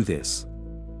can't do this.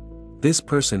 This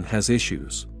person has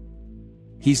issues.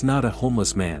 He's not a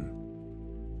homeless man.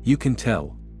 You can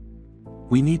tell.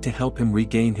 We need to help him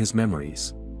regain his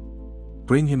memories.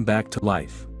 Bring him back to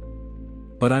life.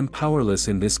 But I'm powerless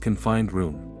in this confined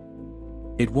room.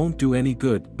 It won't do any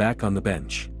good. Back on the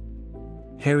bench,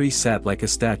 Harry sat like a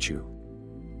statue,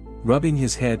 rubbing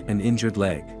his head and injured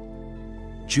leg.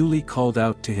 Julie called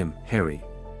out to him, "Harry,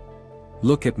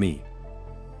 look at me.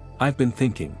 I've been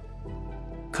thinking.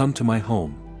 Come to my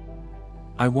home.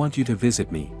 I want you to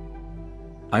visit me.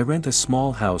 I rent a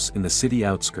small house in the city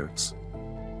outskirts.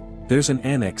 There's an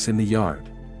annex in the yard.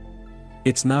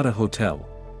 It's not a hotel.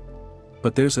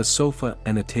 But there's a sofa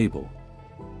and a table.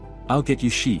 I'll get you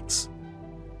sheets.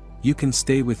 You can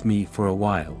stay with me for a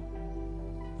while.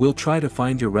 We'll try to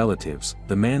find your relatives."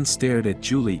 The man stared at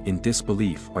Julie in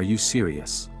disbelief. "Are you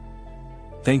serious?"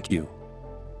 "Thank you,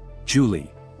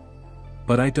 Julie.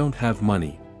 But I don't have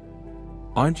money."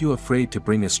 "Aren't you afraid to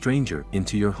bring a stranger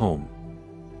into your home?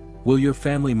 Will your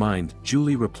family mind?"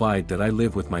 Julie replied that I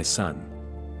live with my son.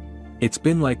 It's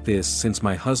been like this since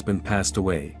my husband passed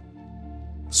away.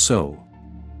 So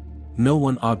no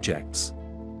one objects.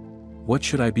 What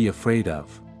should I be afraid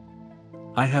of?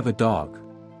 I have a dog.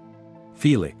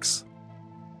 Felix.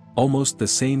 Almost the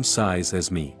same size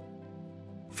as me.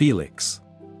 Felix.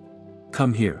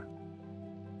 Come here.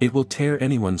 It will tear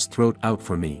anyone's throat out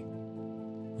for me.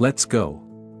 Let's go.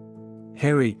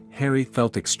 Harry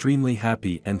felt extremely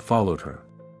happy and followed her.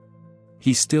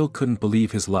 He still couldn't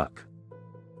believe his luck.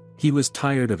 He was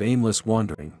tired of aimless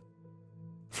wandering.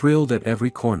 Thrilled at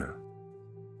every corner.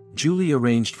 Julie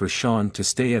arranged for Sean to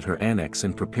stay at her annex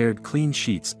and prepared clean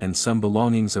sheets and some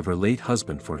belongings of her late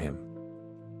husband for him,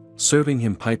 serving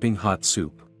him piping hot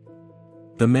soup.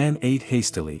 The man ate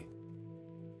hastily,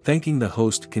 thanking the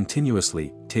host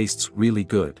continuously. "Tastes really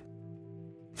good.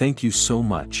 Thank you so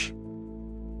much,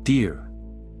 dear.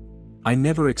 I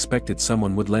never expected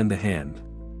someone would lend a hand.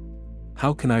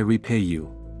 How can I repay you?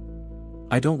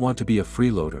 I don't want to be a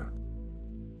freeloader.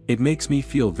 It makes me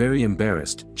feel very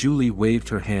embarrassed." Julie waved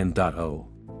her hand. "Oh.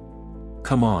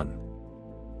 Come on.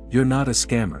 You're not a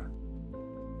scammer.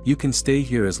 You can stay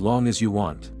here as long as you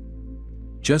want.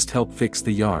 Just help fix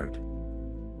the yard.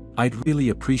 I'd really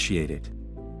appreciate it.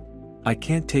 I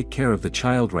can't take care of the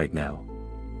child right now."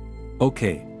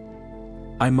 "Okay.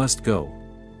 I must go.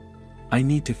 I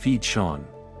need to feed Sean."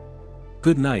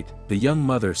 "Good night." The young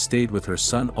mother stayed with her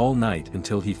son all night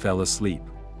until he fell asleep.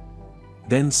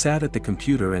 Then sat at the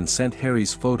computer and sent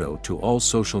Harry's photo to all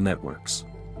social networks,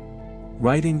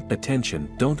 writing, "Attention,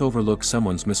 don't overlook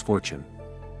someone's misfortune.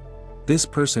 This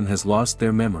person has lost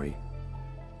their memory.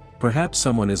 Perhaps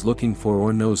someone is looking for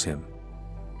or knows him.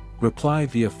 Reply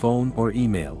via phone or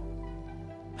email.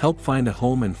 Help find a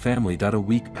home and family." A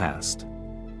week passed,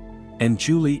 and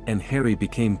Julie and Harry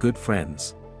became good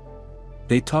friends.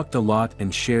 They talked a lot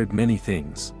and shared many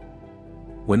things.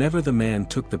 Whenever the man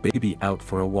took the baby out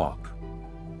for a walk,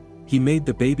 he made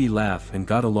the baby laugh and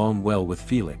got along well with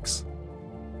Felix,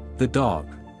 the dog.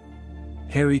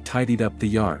 Harry tidied up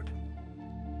the yard,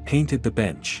 painted the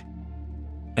bench,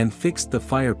 and fixed the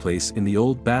fireplace in the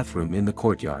old bathroom in the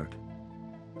courtyard.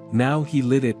 Now he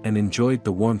lit it and enjoyed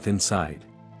the warmth inside.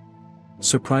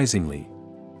 Surprisingly,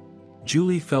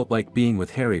 Julie felt like being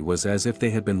with Harry was as if they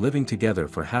had been living together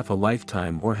for half a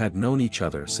lifetime or had known each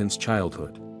other since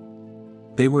childhood.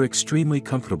 They were extremely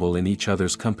comfortable in each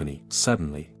other's company.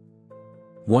 Suddenly,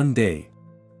 one day,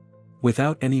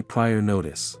 without any prior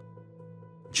notice,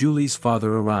 Julie's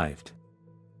father arrived.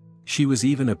 She was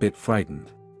even a bit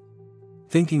frightened,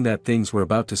 thinking that things were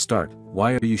about to start.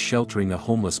 "Why are you sheltering a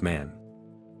homeless man?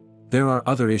 There are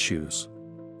other issues.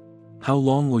 How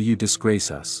long will you disgrace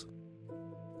us?"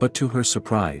 But to her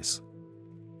surprise,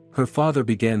 her father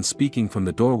began speaking from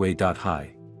the doorway.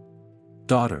 "Hi.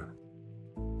 Daughter.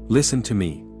 Listen to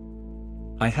me.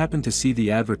 I happened to see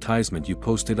the advertisement you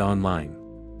posted online.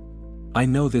 I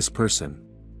know this person.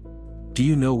 Do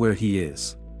you know where he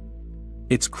is?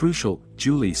 It's crucial."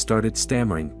 Julie started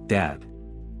stammering. "Dad.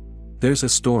 There's a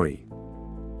story.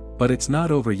 But it's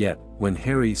not over yet." When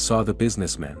Harry saw the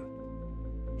businessman,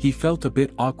 he felt a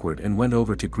bit awkward and went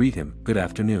over to greet him. "Good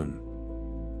afternoon.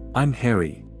 I'm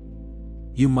Harry.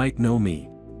 You might know me.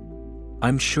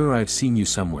 I'm sure I've seen you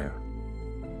somewhere.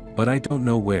 But I don't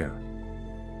know where.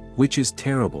 Which is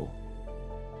terrible.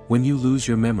 When you lose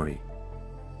your memory.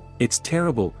 It's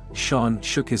terrible. Sean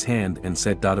shook his hand and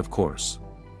said, "Of course.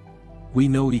 We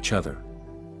know each other.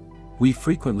 We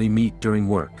frequently meet during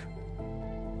work.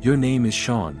 Your name is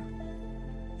Sean.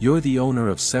 You're the owner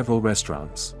of several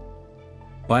restaurants.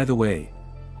 By the way,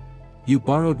 you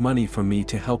borrowed money from me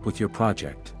to help with your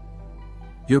project.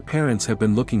 Your parents have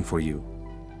been looking for you.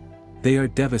 They are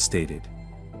devastated.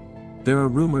 There are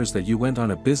rumors that you went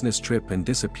on a business trip and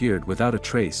disappeared without a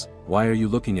trace. Why are you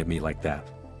looking at me like that?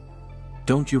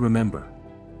 Don't you remember?"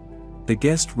 The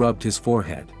guest rubbed his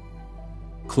forehead.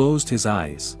 Closed his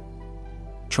eyes.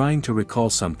 Trying to recall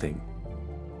something.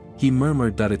 He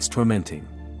murmured that it's tormenting.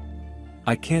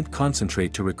 "I can't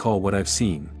concentrate to recall what I've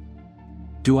seen.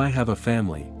 Do I have a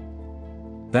family?"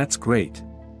 "That's great.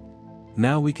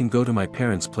 Now we can go to my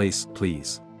parents' place,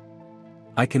 please.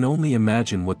 I can only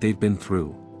imagine what they've been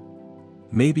through.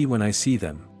 Maybe when I see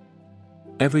them,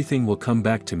 everything will come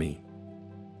back to me."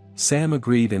 Sam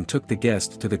agreed and took the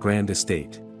guest to the grand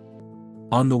estate.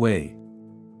 On the way,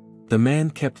 the man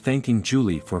kept thanking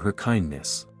Julie for her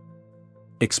kindness.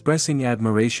 Expressing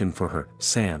admiration for her.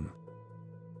 "Sam,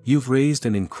 you've raised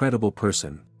an incredible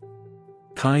person.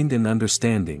 Kind and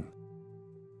understanding.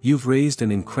 You've raised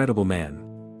an incredible man.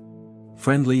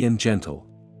 Friendly and gentle.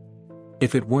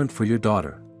 If it weren't for your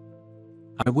daughter,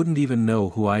 I wouldn't even know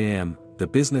who I am." The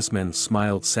businessman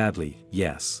smiled sadly.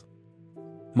 "Yes.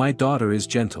 My daughter is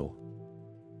gentle.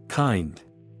 Kind.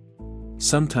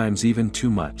 Sometimes even too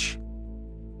much.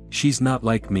 She's not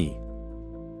like me.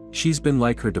 She's been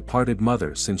like her departed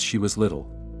mother since she was little.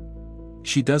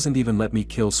 She doesn't even let me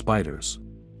kill spiders.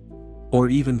 Or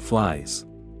even flies.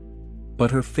 But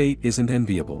her fate isn't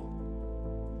enviable.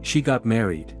 She got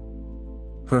married.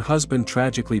 Her husband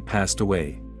tragically passed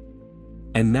away.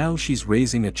 And now she's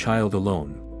raising a child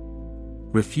alone.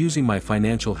 Refusing my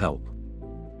financial help.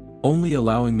 Only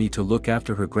allowing me to look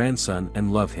after her grandson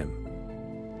and love him.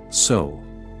 So,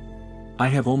 I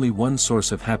have only one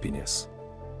source of happiness.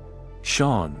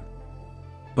 Sean.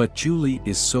 But Julie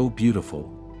is so beautiful.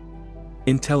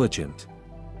 Intelligent.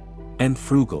 And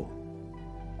frugal.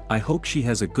 I hope she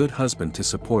has a good husband to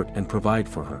support and provide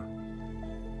for her.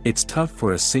 It's tough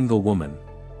for a single woman.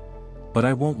 But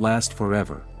I won't last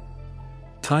forever.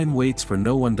 Time waits for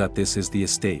no one. This is the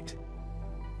estate.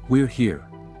 We're here.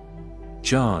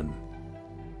 John.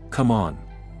 Come on.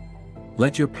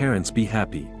 Let your parents be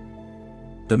happy."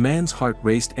 The man's heart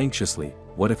raced anxiously.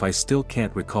 What if I still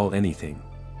can't recall anything?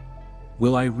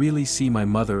 Will I really see my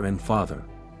mother and father?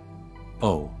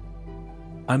 Oh.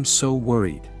 I'm so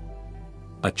worried.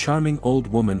 A charming old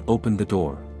woman opened the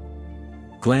door.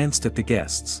 Glanced at the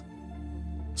guests.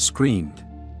 Screamed.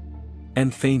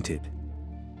 And fainted.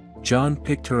 John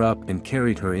picked her up and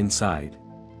carried her inside.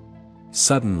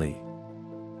 Suddenly,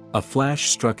 a flash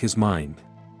struck his mind.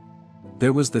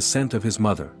 There was the scent of his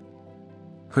mother.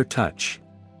 Her touch.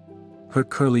 Her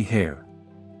curly hair.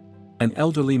 An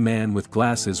elderly man with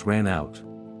glasses ran out.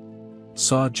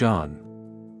 Saw John.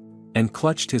 And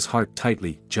clutched his heart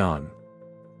tightly. "John.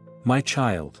 My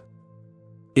child.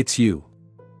 It's you.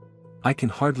 I can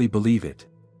hardly believe it.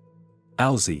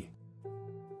 Alzy.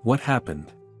 What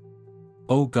happened?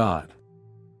 Oh God.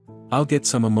 I'll get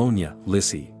some ammonia."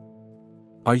 "Lissy.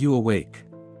 Are you awake?"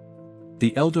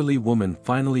 The elderly woman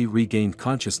finally regained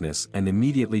consciousness and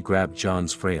immediately grabbed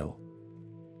John's frail,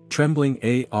 trembling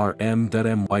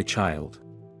arm. "My child.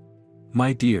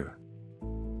 My dear.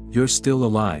 You're still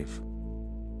alive.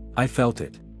 I felt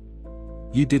it.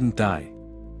 You didn't die.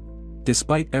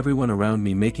 Despite everyone around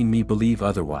me making me believe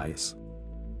otherwise.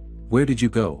 Where did you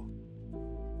go?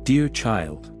 Dear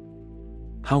child.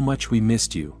 How much we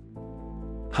missed you.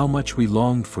 How much we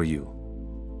longed for you.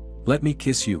 Let me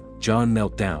kiss you." John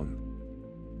knelt down.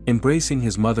 Embracing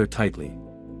his mother tightly.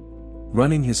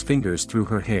 Running his fingers through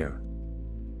her hair.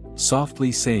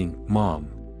 Softly saying, "Mom.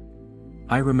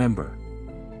 I remember.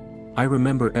 I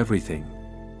remember everything.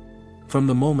 From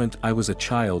the moment I was a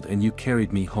child and you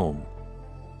carried me home."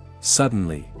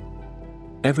 Suddenly,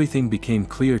 everything became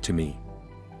clear to me.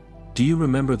 "Do you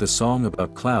remember the song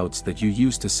about clouds that you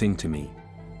used to sing to me?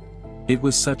 It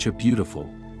was such a beautiful,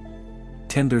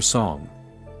 tender song.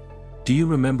 Do you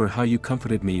remember how you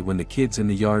comforted me when the kids in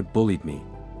the yard bullied me?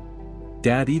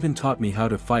 Dad even taught me how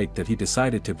to fight." That he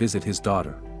decided to visit his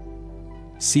daughter.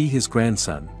 See his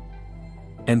grandson.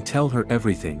 And tell her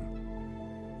everything.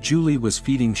 Julie was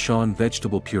feeding Sean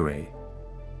vegetable puree.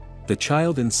 The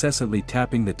child incessantly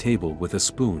tapping the table with a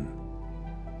spoon.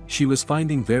 She was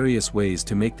finding various ways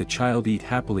to make the child eat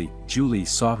happily. Julie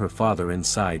saw her father and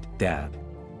sighed, "Dad.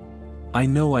 I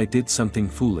know I did something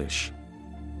foolish.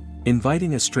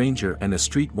 Inviting a stranger and a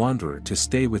street wanderer to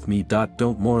stay with me.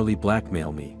 Don't morally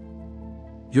blackmail me.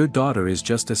 Your daughter is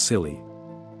just a silly,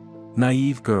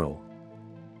 naive girl.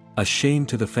 A shame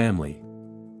to the family.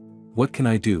 What can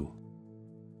I do?"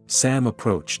 Sam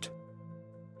approached,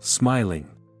 smiling,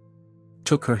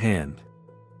 took her hand,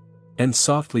 and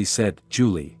softly said,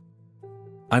 "Julie,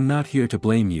 I'm not here to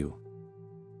blame you,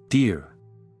 dear.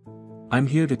 I'm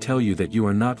here to tell you that you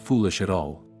are not foolish at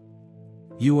all.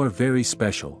 You are very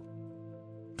special.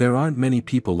 There aren't many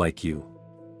people like you.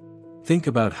 Think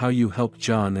about how you helped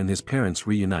John and his parents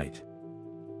reunite.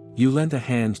 You lent a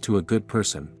hand to a good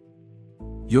person.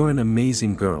 You're an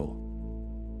amazing girl.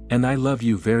 And I love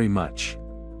you very much."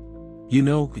 You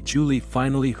know, Julie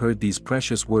finally heard these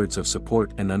precious words of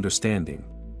support and understanding.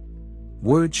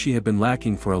 Words she had been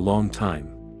lacking for a long time.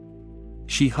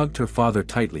 She hugged her father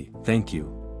tightly. "Thank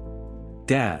you,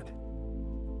 Dad,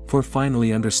 for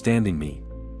finally understanding me.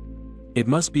 It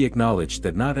must be acknowledged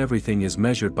that not everything is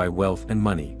measured by wealth and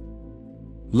money.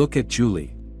 Look at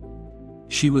Julie.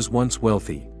 She was once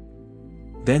wealthy,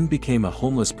 then became a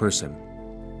homeless person.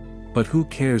 But who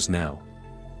cares now?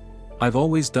 I've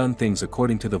always done things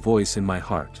according to the voice in my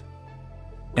heart.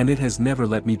 And it has never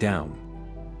let me down.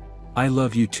 I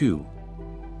love you too,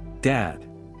 Dad.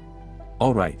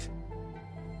 All right.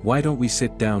 Why don't we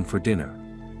sit down for dinner?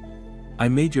 I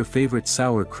made your favorite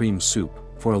sour cream soup,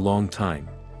 for a long time."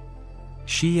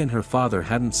 She and her father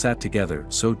hadn't sat together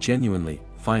so genuinely.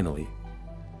 Finally,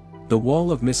 the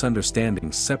wall of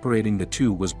misunderstandings separating the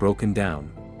two was broken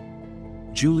down.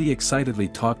 Julie excitedly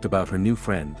talked about her new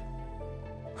friend,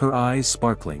 her eyes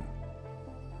sparkling,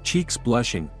 cheeks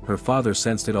blushing. Her father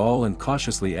sensed it all and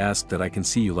cautiously asked, "That I can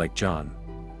see you like John.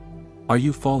 Are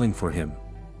you falling for him?"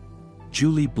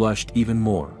 Julie blushed even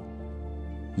more,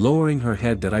 lowering her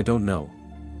head. "That I don't know.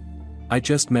 I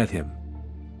just met him.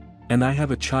 And I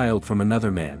have a child from another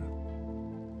man.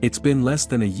 It's been less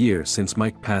than a year since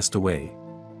Mike passed away.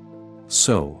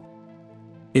 So,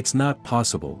 it's not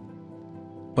possible.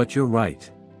 But you're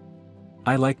right.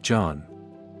 I like John.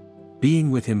 Being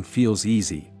with him feels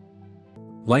easy.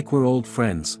 Like we're old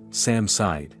friends." Sam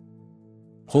sighed,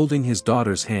 holding his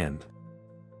daughter's hand,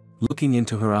 looking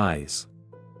into her eyes,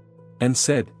 and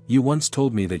said, "You once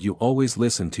told me that you always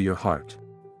listen to your heart.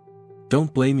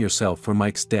 Don't blame yourself for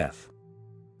Mike's death.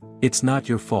 It's not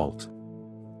your fault.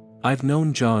 I've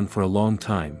known John for a long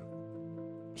time.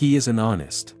 He is an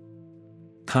honest,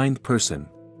 kind person,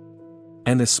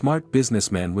 and a smart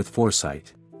businessman with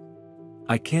foresight.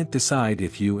 I can't decide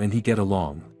if you and he get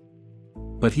along.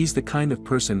 But he's the kind of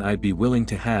person I'd be willing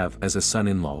to have as a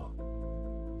son-in-law.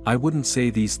 I wouldn't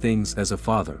say these things as a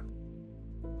father,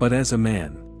 but as a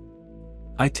man.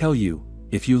 I tell you,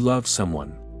 if you love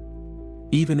someone,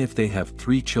 even if they have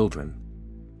 3 children,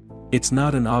 it's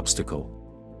not an obstacle.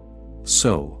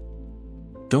 So,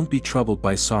 don't be troubled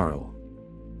by sorrow.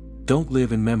 Don't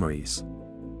live in memories.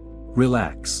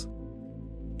 Relax.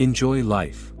 Enjoy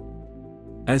life.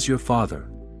 As your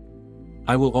father,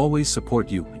 I will always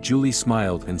support you." Julie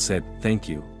smiled and said, "Thank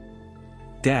you,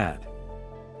 Dad.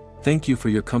 Thank you for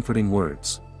your comforting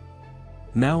words.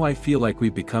 Now I feel like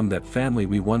we've become that family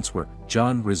we once were."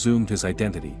 John resumed his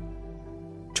identity,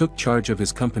 took charge of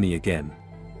his company again.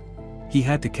 He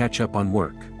had to catch up on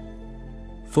work,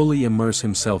 fully immerse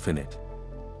himself in it.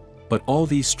 But all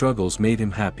these struggles made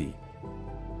him happy.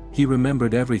 He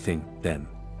remembered everything. Then,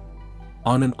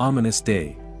 on an ominous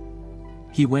day,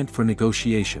 he went for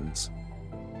negotiations.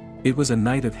 It was a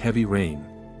night of heavy rain.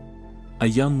 A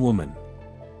young woman,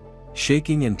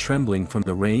 shaking and trembling from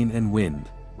the rain and wind,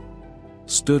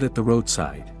 stood at the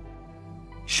roadside,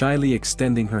 shyly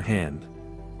extending her hand,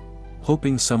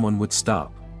 hoping someone would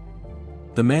stop.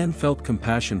 The man felt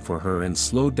compassion for her and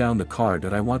slowed down the car.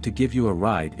 "That I want to give you a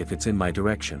ride if it's in my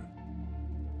direction.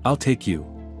 I'll take you."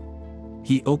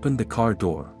 He opened the car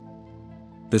door.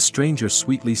 The stranger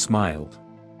sweetly smiled,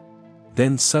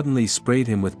 then suddenly sprayed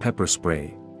him with pepper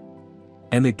spray,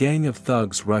 and a gang of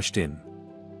thugs rushed in.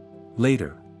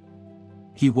 Later,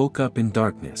 he woke up in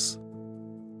darkness,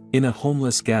 in a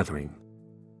homeless gathering.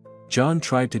 John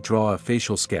tried to draw a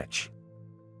facial sketch,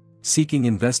 seeking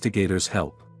investigators'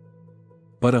 help.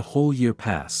 But a whole year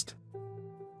passed,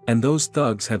 and those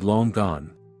thugs had long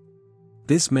gone.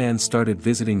 This man started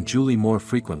visiting Julie more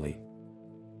frequently.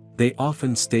 They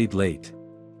often stayed late,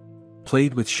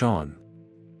 played with Sean,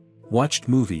 watched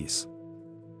movies.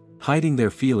 Hiding their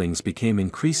feelings became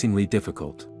increasingly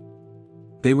difficult.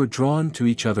 They were drawn to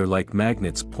each other like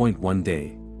magnets. One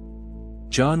day,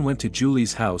 John went to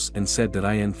Julie's house and said, "That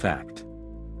I in fact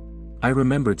I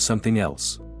remembered something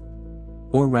else.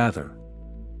 Or rather,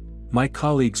 my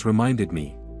colleagues reminded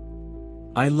me.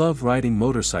 I love riding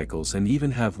motorcycles and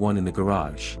even have one in the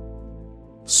garage.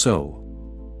 So,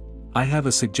 I have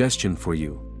a suggestion for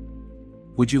you.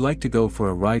 Would you like to go for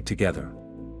a ride together?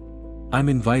 I'm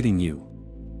inviting you.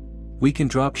 We can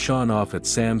drop Sean off at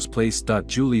Sam's place.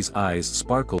 Julie's eyes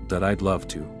sparkled. I'd love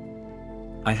to.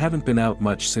 I haven't been out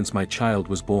much since my child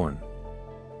was born.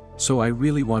 So I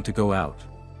really want to go out.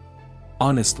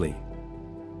 Honestly,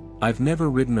 I've never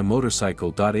ridden a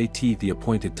motorcycle. At the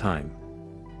appointed time,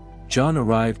 John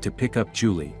arrived to pick up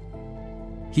Julie.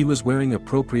 He was wearing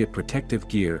appropriate protective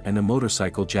gear and a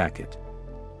motorcycle jacket,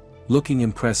 looking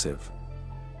impressive.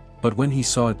 But when he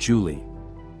saw Julie,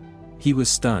 he was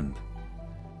stunned.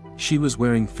 She was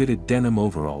wearing fitted denim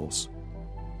overalls.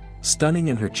 Stunning,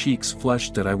 and her cheeks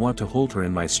flushed. I want to hold her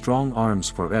in my strong arms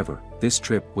forever. This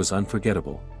trip was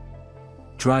unforgettable.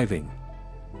 Driving.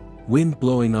 Wind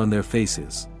blowing on their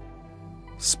faces.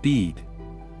 Speed.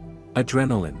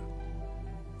 Adrenaline.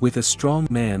 With a strong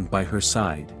man by her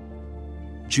side.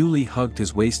 Julie hugged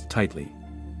his waist tightly,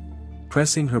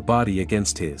 pressing her body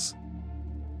against his.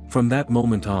 From that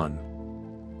moment on,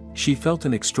 she felt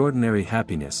an extraordinary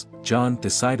happiness. John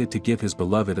decided to give his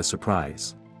beloved a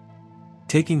surprise,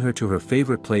 taking her to her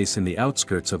favorite place in the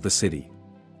outskirts of the city.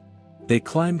 They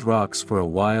climbed rocks for a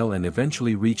while and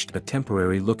eventually reached a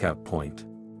temporary lookout point.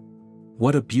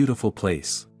 What a beautiful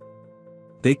place!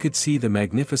 They could see the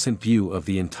magnificent view of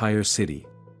the entire city.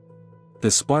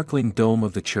 The sparkling dome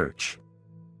of the church.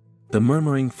 The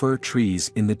murmuring fir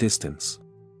trees in the distance.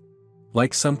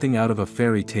 Like something out of a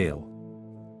fairy tale.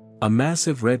 A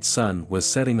massive red sun was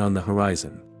setting on the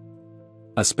horizon.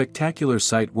 A spectacular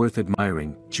sight worth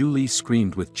admiring. Julie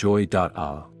screamed with joy.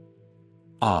 Ah!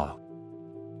 Ah!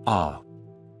 Ah!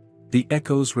 The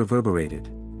echoes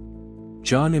reverberated.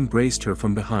 John embraced her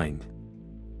from behind,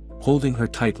 holding her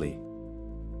tightly.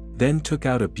 Then took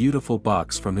out a beautiful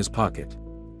box from his pocket.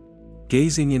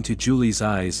 Gazing into Julie's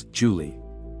eyes, Julie.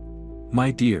 My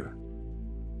dear.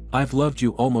 I've loved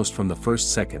you almost from the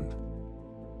first second.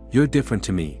 You're different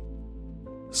to me.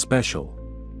 Special.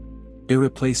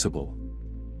 Irreplaceable.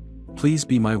 Please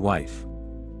be my wife.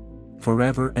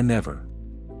 Forever and ever.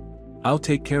 I'll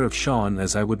take care of Sean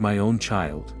as I would my own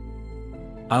child.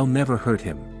 I'll never hurt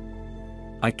him.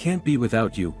 I can't be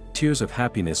without you. Tears of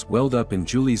happiness welled up in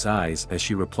Julie's eyes as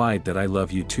she replied that I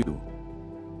love you too.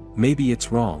 Maybe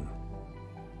it's wrong,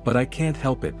 but I can't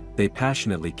help it. They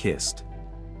passionately kissed.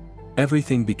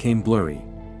 Everything became blurry,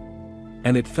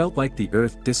 and it felt like the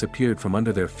earth disappeared from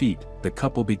under their feet. The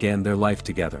couple began their life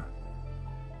together.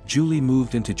 Julie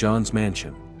moved into John's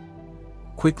mansion,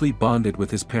 quickly bonded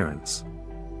with his parents,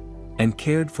 and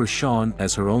cared for Sean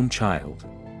as her own child.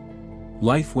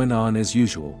 Life went on as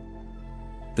usual.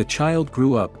 The child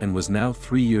grew up and was now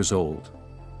 3 years old.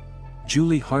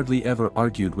 Julie hardly ever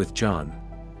argued with John.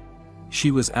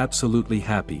 She was absolutely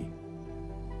happy.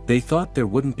 They thought there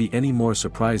wouldn't be any more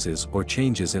surprises or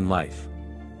changes in life.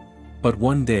 But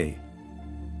one day,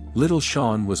 little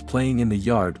Sean was playing in the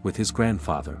yard with his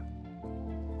grandfather,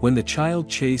 when the child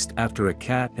chased after a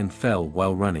cat and fell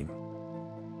while running.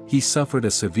 He suffered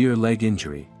a severe leg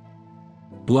injury.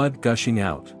 Blood gushing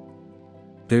out.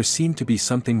 There seemed to be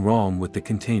something wrong with the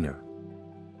container,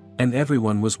 and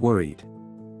everyone was worried.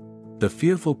 The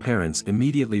fearful parents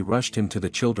immediately rushed him to the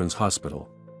children's hospital.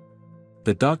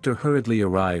 The doctor hurriedly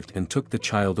arrived and took the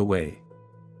child away.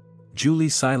 Julie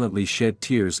silently shed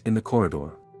tears in the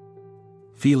corridor,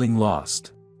 feeling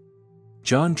lost.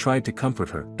 John tried to comfort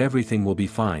her. Everything will be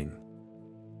fine.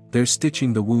 They're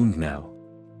stitching the wound now.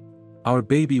 Our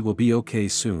baby will be okay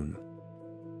soon.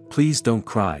 Please don't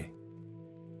cry.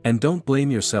 And don't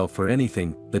blame yourself for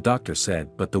anything, the doctor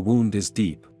said, but the wound is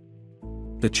deep.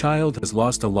 The child has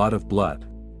lost a lot of blood.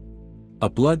 A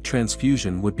blood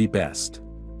transfusion would be best.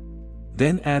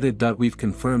 Then added, we've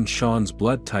confirmed Sean's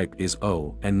blood type is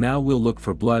O, and now we'll look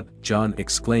for blood. John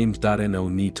exclaimed. No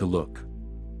need to look.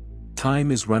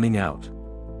 Time is running out.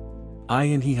 I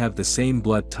and he have the same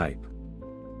blood type.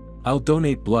 I'll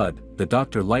donate blood. The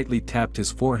doctor lightly tapped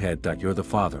his forehead. You're the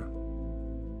father.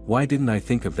 Why didn't I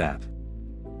think of that?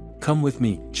 Come with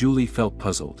me. Julie felt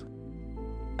puzzled.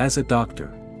 As a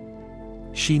doctor,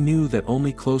 she knew that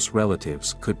only close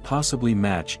relatives could possibly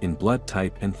match in blood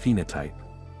type and phenotype.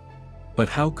 But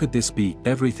how could this be?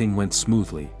 Everything went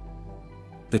smoothly.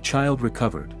 The child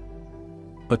recovered.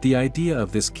 But the idea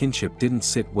of this kinship didn't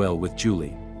sit well with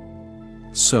Julie.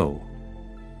 So,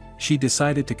 she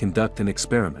decided to conduct an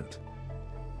experiment.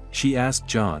 She asked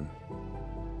John.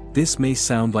 This may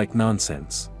sound like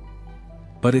nonsense,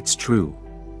 but it's true.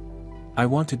 I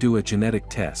want to do a genetic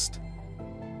test.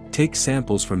 Take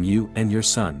samples from you and your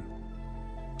son.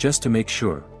 Just to make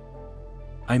sure.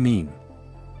 I mean,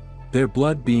 their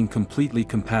blood being completely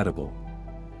compatible.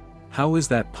 How is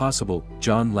that possible?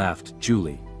 John laughed.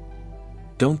 Julie,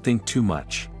 don't think too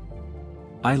much.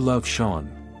 I love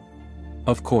Sean.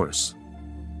 Of course.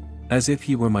 As if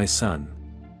he were my son.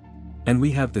 And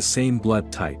we have the same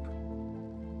blood type.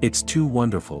 It's too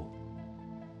wonderful.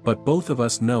 But both of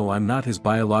us know I'm not his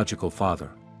biological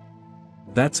father.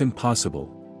 That's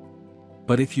impossible.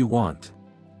 But if you want,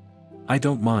 I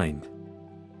don't mind.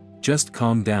 Just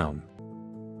calm down.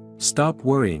 Stop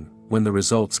worrying. When the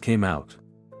results came out,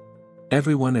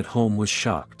 everyone at home was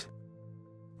shocked.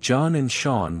 John and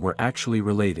Sean were actually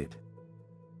related.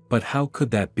 But how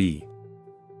could that be?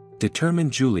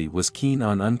 Determined, Julie was keen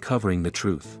on uncovering the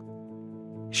truth.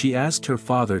 She asked her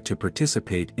father to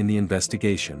participate in the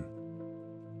investigation.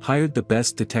 Hired the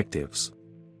best detectives.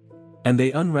 And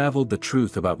they unraveled the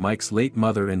truth about Mike's late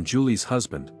mother and Julie's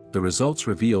husband. The results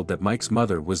revealed that Mike's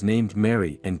mother was named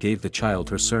Mary and gave the child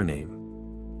her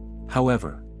surname.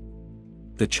 However,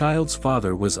 the child's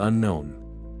father was unknown.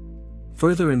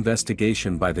 Further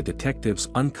investigation by the detectives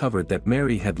uncovered that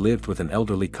Mary had lived with an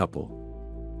elderly couple.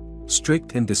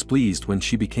 Strict and displeased when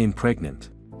she became pregnant,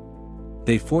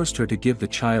 they forced her to give the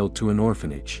child to an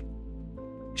orphanage.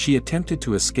 She attempted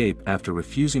to escape after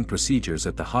refusing procedures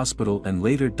at the hospital and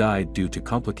later died due to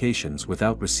complications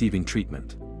without receiving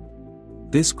treatment.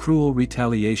 This cruel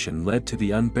retaliation led to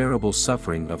the unbearable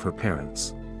suffering of her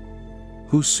parents,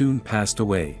 who soon passed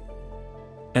away.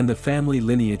 And the family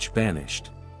lineage vanished.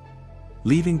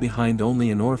 Leaving behind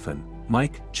only an orphan,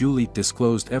 Mike. Julie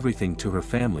disclosed everything to her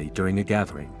family during a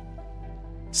gathering,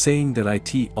 saying that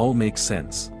it all makes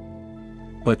sense.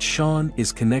 But Sean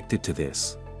is connected to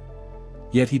this.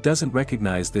 Yet he doesn't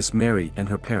recognize this Mary and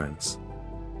her parents.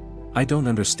 I don't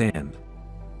understand.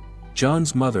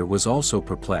 John's mother was also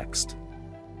perplexed.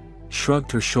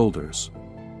 Shrugged her shoulders.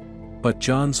 But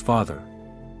John's father,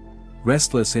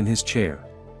 restless in his chair,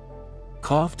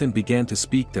 coughed and began to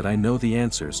speak. That I know the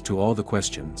answers to all the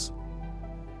questions.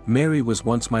 Mary was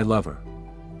once my lover.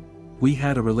 We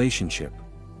had a relationship.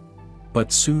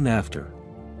 But soon after,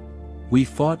 we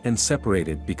fought and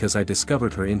separated because I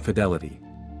discovered her infidelity.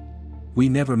 We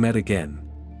never met again.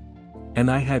 And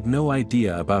I had no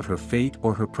idea about her fate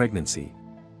or her pregnancy.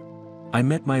 I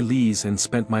met my Lise and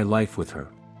spent my life with her.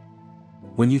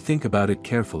 When you think about it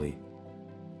carefully,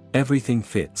 everything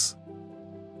fits.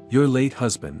 Your late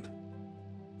husband,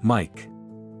 Mike,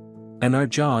 and our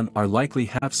John are likely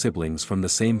half-siblings from the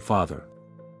same father.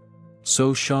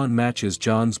 So Sean matches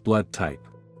John's blood type.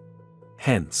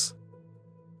 Hence,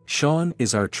 Sean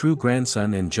is our true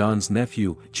grandson and John's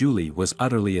nephew. Julie was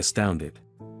utterly astounded,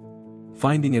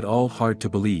 finding it all hard to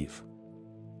believe.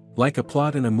 Like a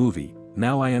plot in a movie,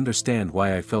 now I understand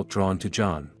why I felt drawn to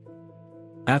John.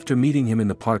 After meeting him in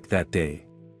the park that day,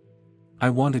 I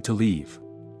wanted to leave.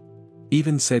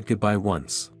 Even said goodbye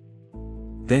once.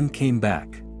 Then came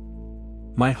back.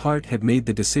 My heart had made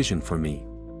the decision for me,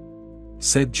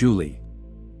 said Julie.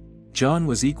 John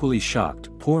was equally shocked.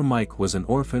 Poor Mike was an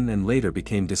orphan and later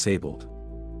became disabled.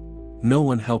 No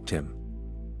one helped him.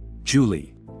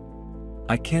 Julie,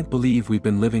 I can't believe we've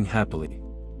been living happily.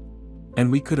 And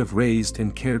we could have raised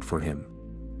and cared for him.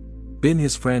 Been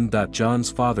his friend. John's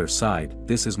father sighed.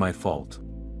 This is my fault.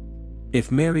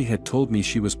 If Mary had told me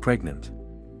she was pregnant,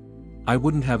 I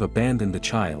wouldn't have abandoned the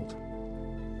child.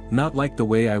 Not like the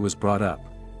way I was brought up.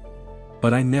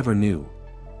 But I never knew.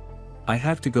 I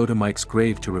have to go to Mike's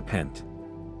grave to repent.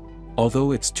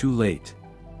 Although it's too late.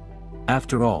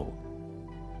 After all,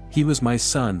 he was my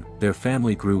son. Their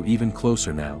family grew even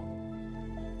closer now,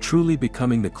 truly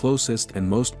becoming the closest and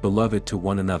most beloved to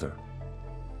one another.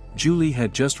 Julie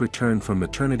had just returned from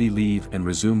maternity leave and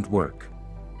resumed work.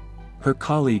 Her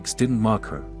colleagues didn't mock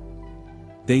her.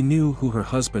 They knew who her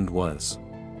husband was.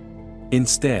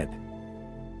 Instead,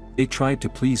 they tried to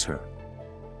please her.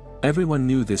 Everyone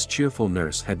knew this cheerful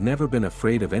nurse had never been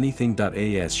afraid of anything.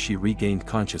 As she regained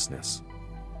consciousness,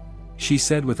 she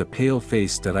said with a pale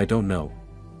face that I don't know.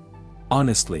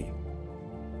 Honestly,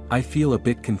 I feel a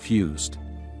bit confused.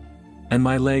 And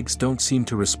my legs don't seem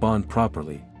to respond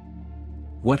properly.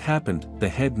 What happened? The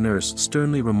head nurse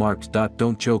sternly remarked.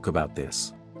 Don't joke about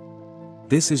this.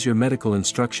 This is your medical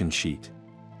instruction sheet.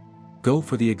 Go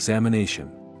for the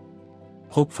examination.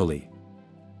 Hopefully,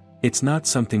 it's not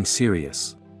something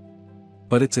serious.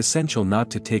 But it's essential not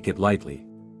to take it lightly.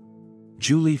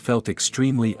 Julie felt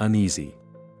extremely uneasy,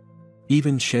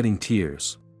 even shedding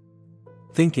tears.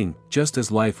 Thinking, just as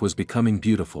life was becoming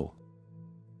beautiful,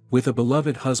 with a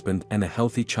beloved husband and a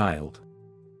healthy child,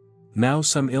 now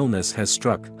some illness has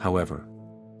struck. However,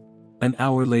 an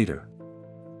hour later,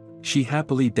 She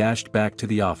happily dashed back to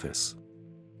the office,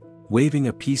 waving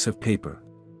a piece of paper.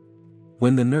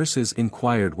 When the nurses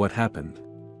inquired what happened,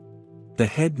 the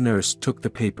head nurse took the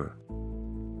paper,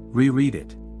 reread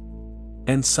it,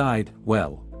 and sighed,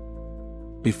 "Well,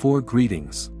 before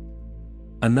greetings.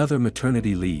 Another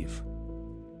maternity leave.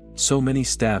 So many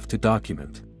staff to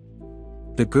document."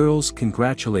 The girls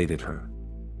congratulated her.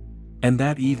 And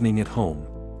that evening at home,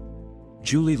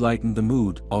 Julie lightened the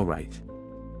mood. "All right,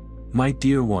 my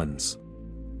dear ones.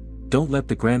 Don't let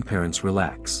the grandparents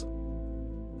relax.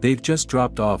 They've just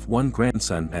dropped off one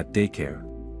grandson at daycare.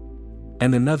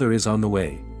 And another is on the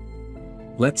way.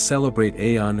 Let's celebrate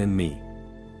Aeon and me.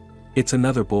 It's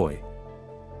another boy.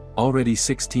 Already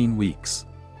 16 weeks.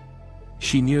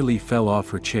 She nearly fell off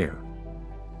her chair.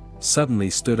 Suddenly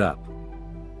stood up.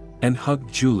 And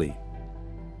hugged Julie.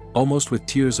 Almost with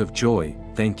tears of joy.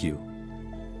 "Thank you,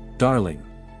 darling.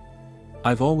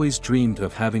 I've always dreamed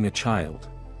of having a child.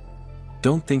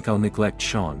 Don't think I'll neglect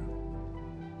Sean.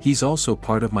 He's also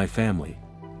part of my family.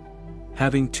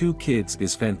 Having 2 kids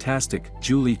is fantastic."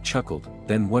 Julie chuckled.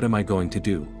 "Then what am I going to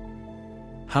do?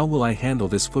 How will I handle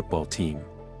this football team?"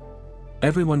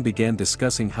 Everyone began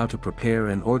discussing how to prepare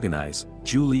and organize.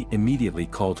 Julie immediately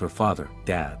called her father.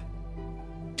 "Dad,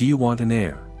 do you want an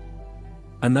heir?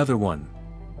 Another one?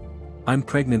 I'm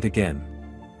pregnant again.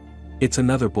 It's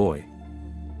another boy.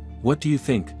 What do you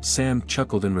think?" Sam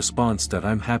chuckled in response.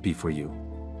 "I'm happy for you,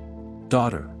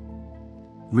 daughter.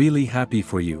 Really happy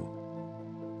for you.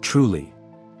 Truly.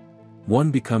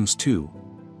 1 becomes 2.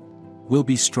 We'll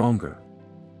be stronger.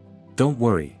 Don't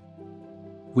worry.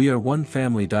 We are one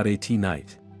family." At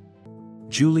night,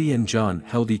 Julie and John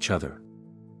held each other,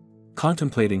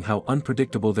 contemplating how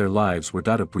unpredictable their lives were.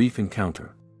 A brief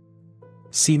encounter,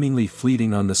 seemingly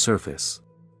fleeting on the surface,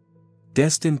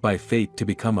 destined by fate to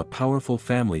become a powerful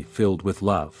family filled with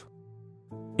love.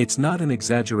 It's not an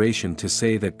exaggeration to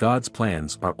say that God's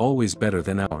plans are always better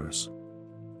than ours.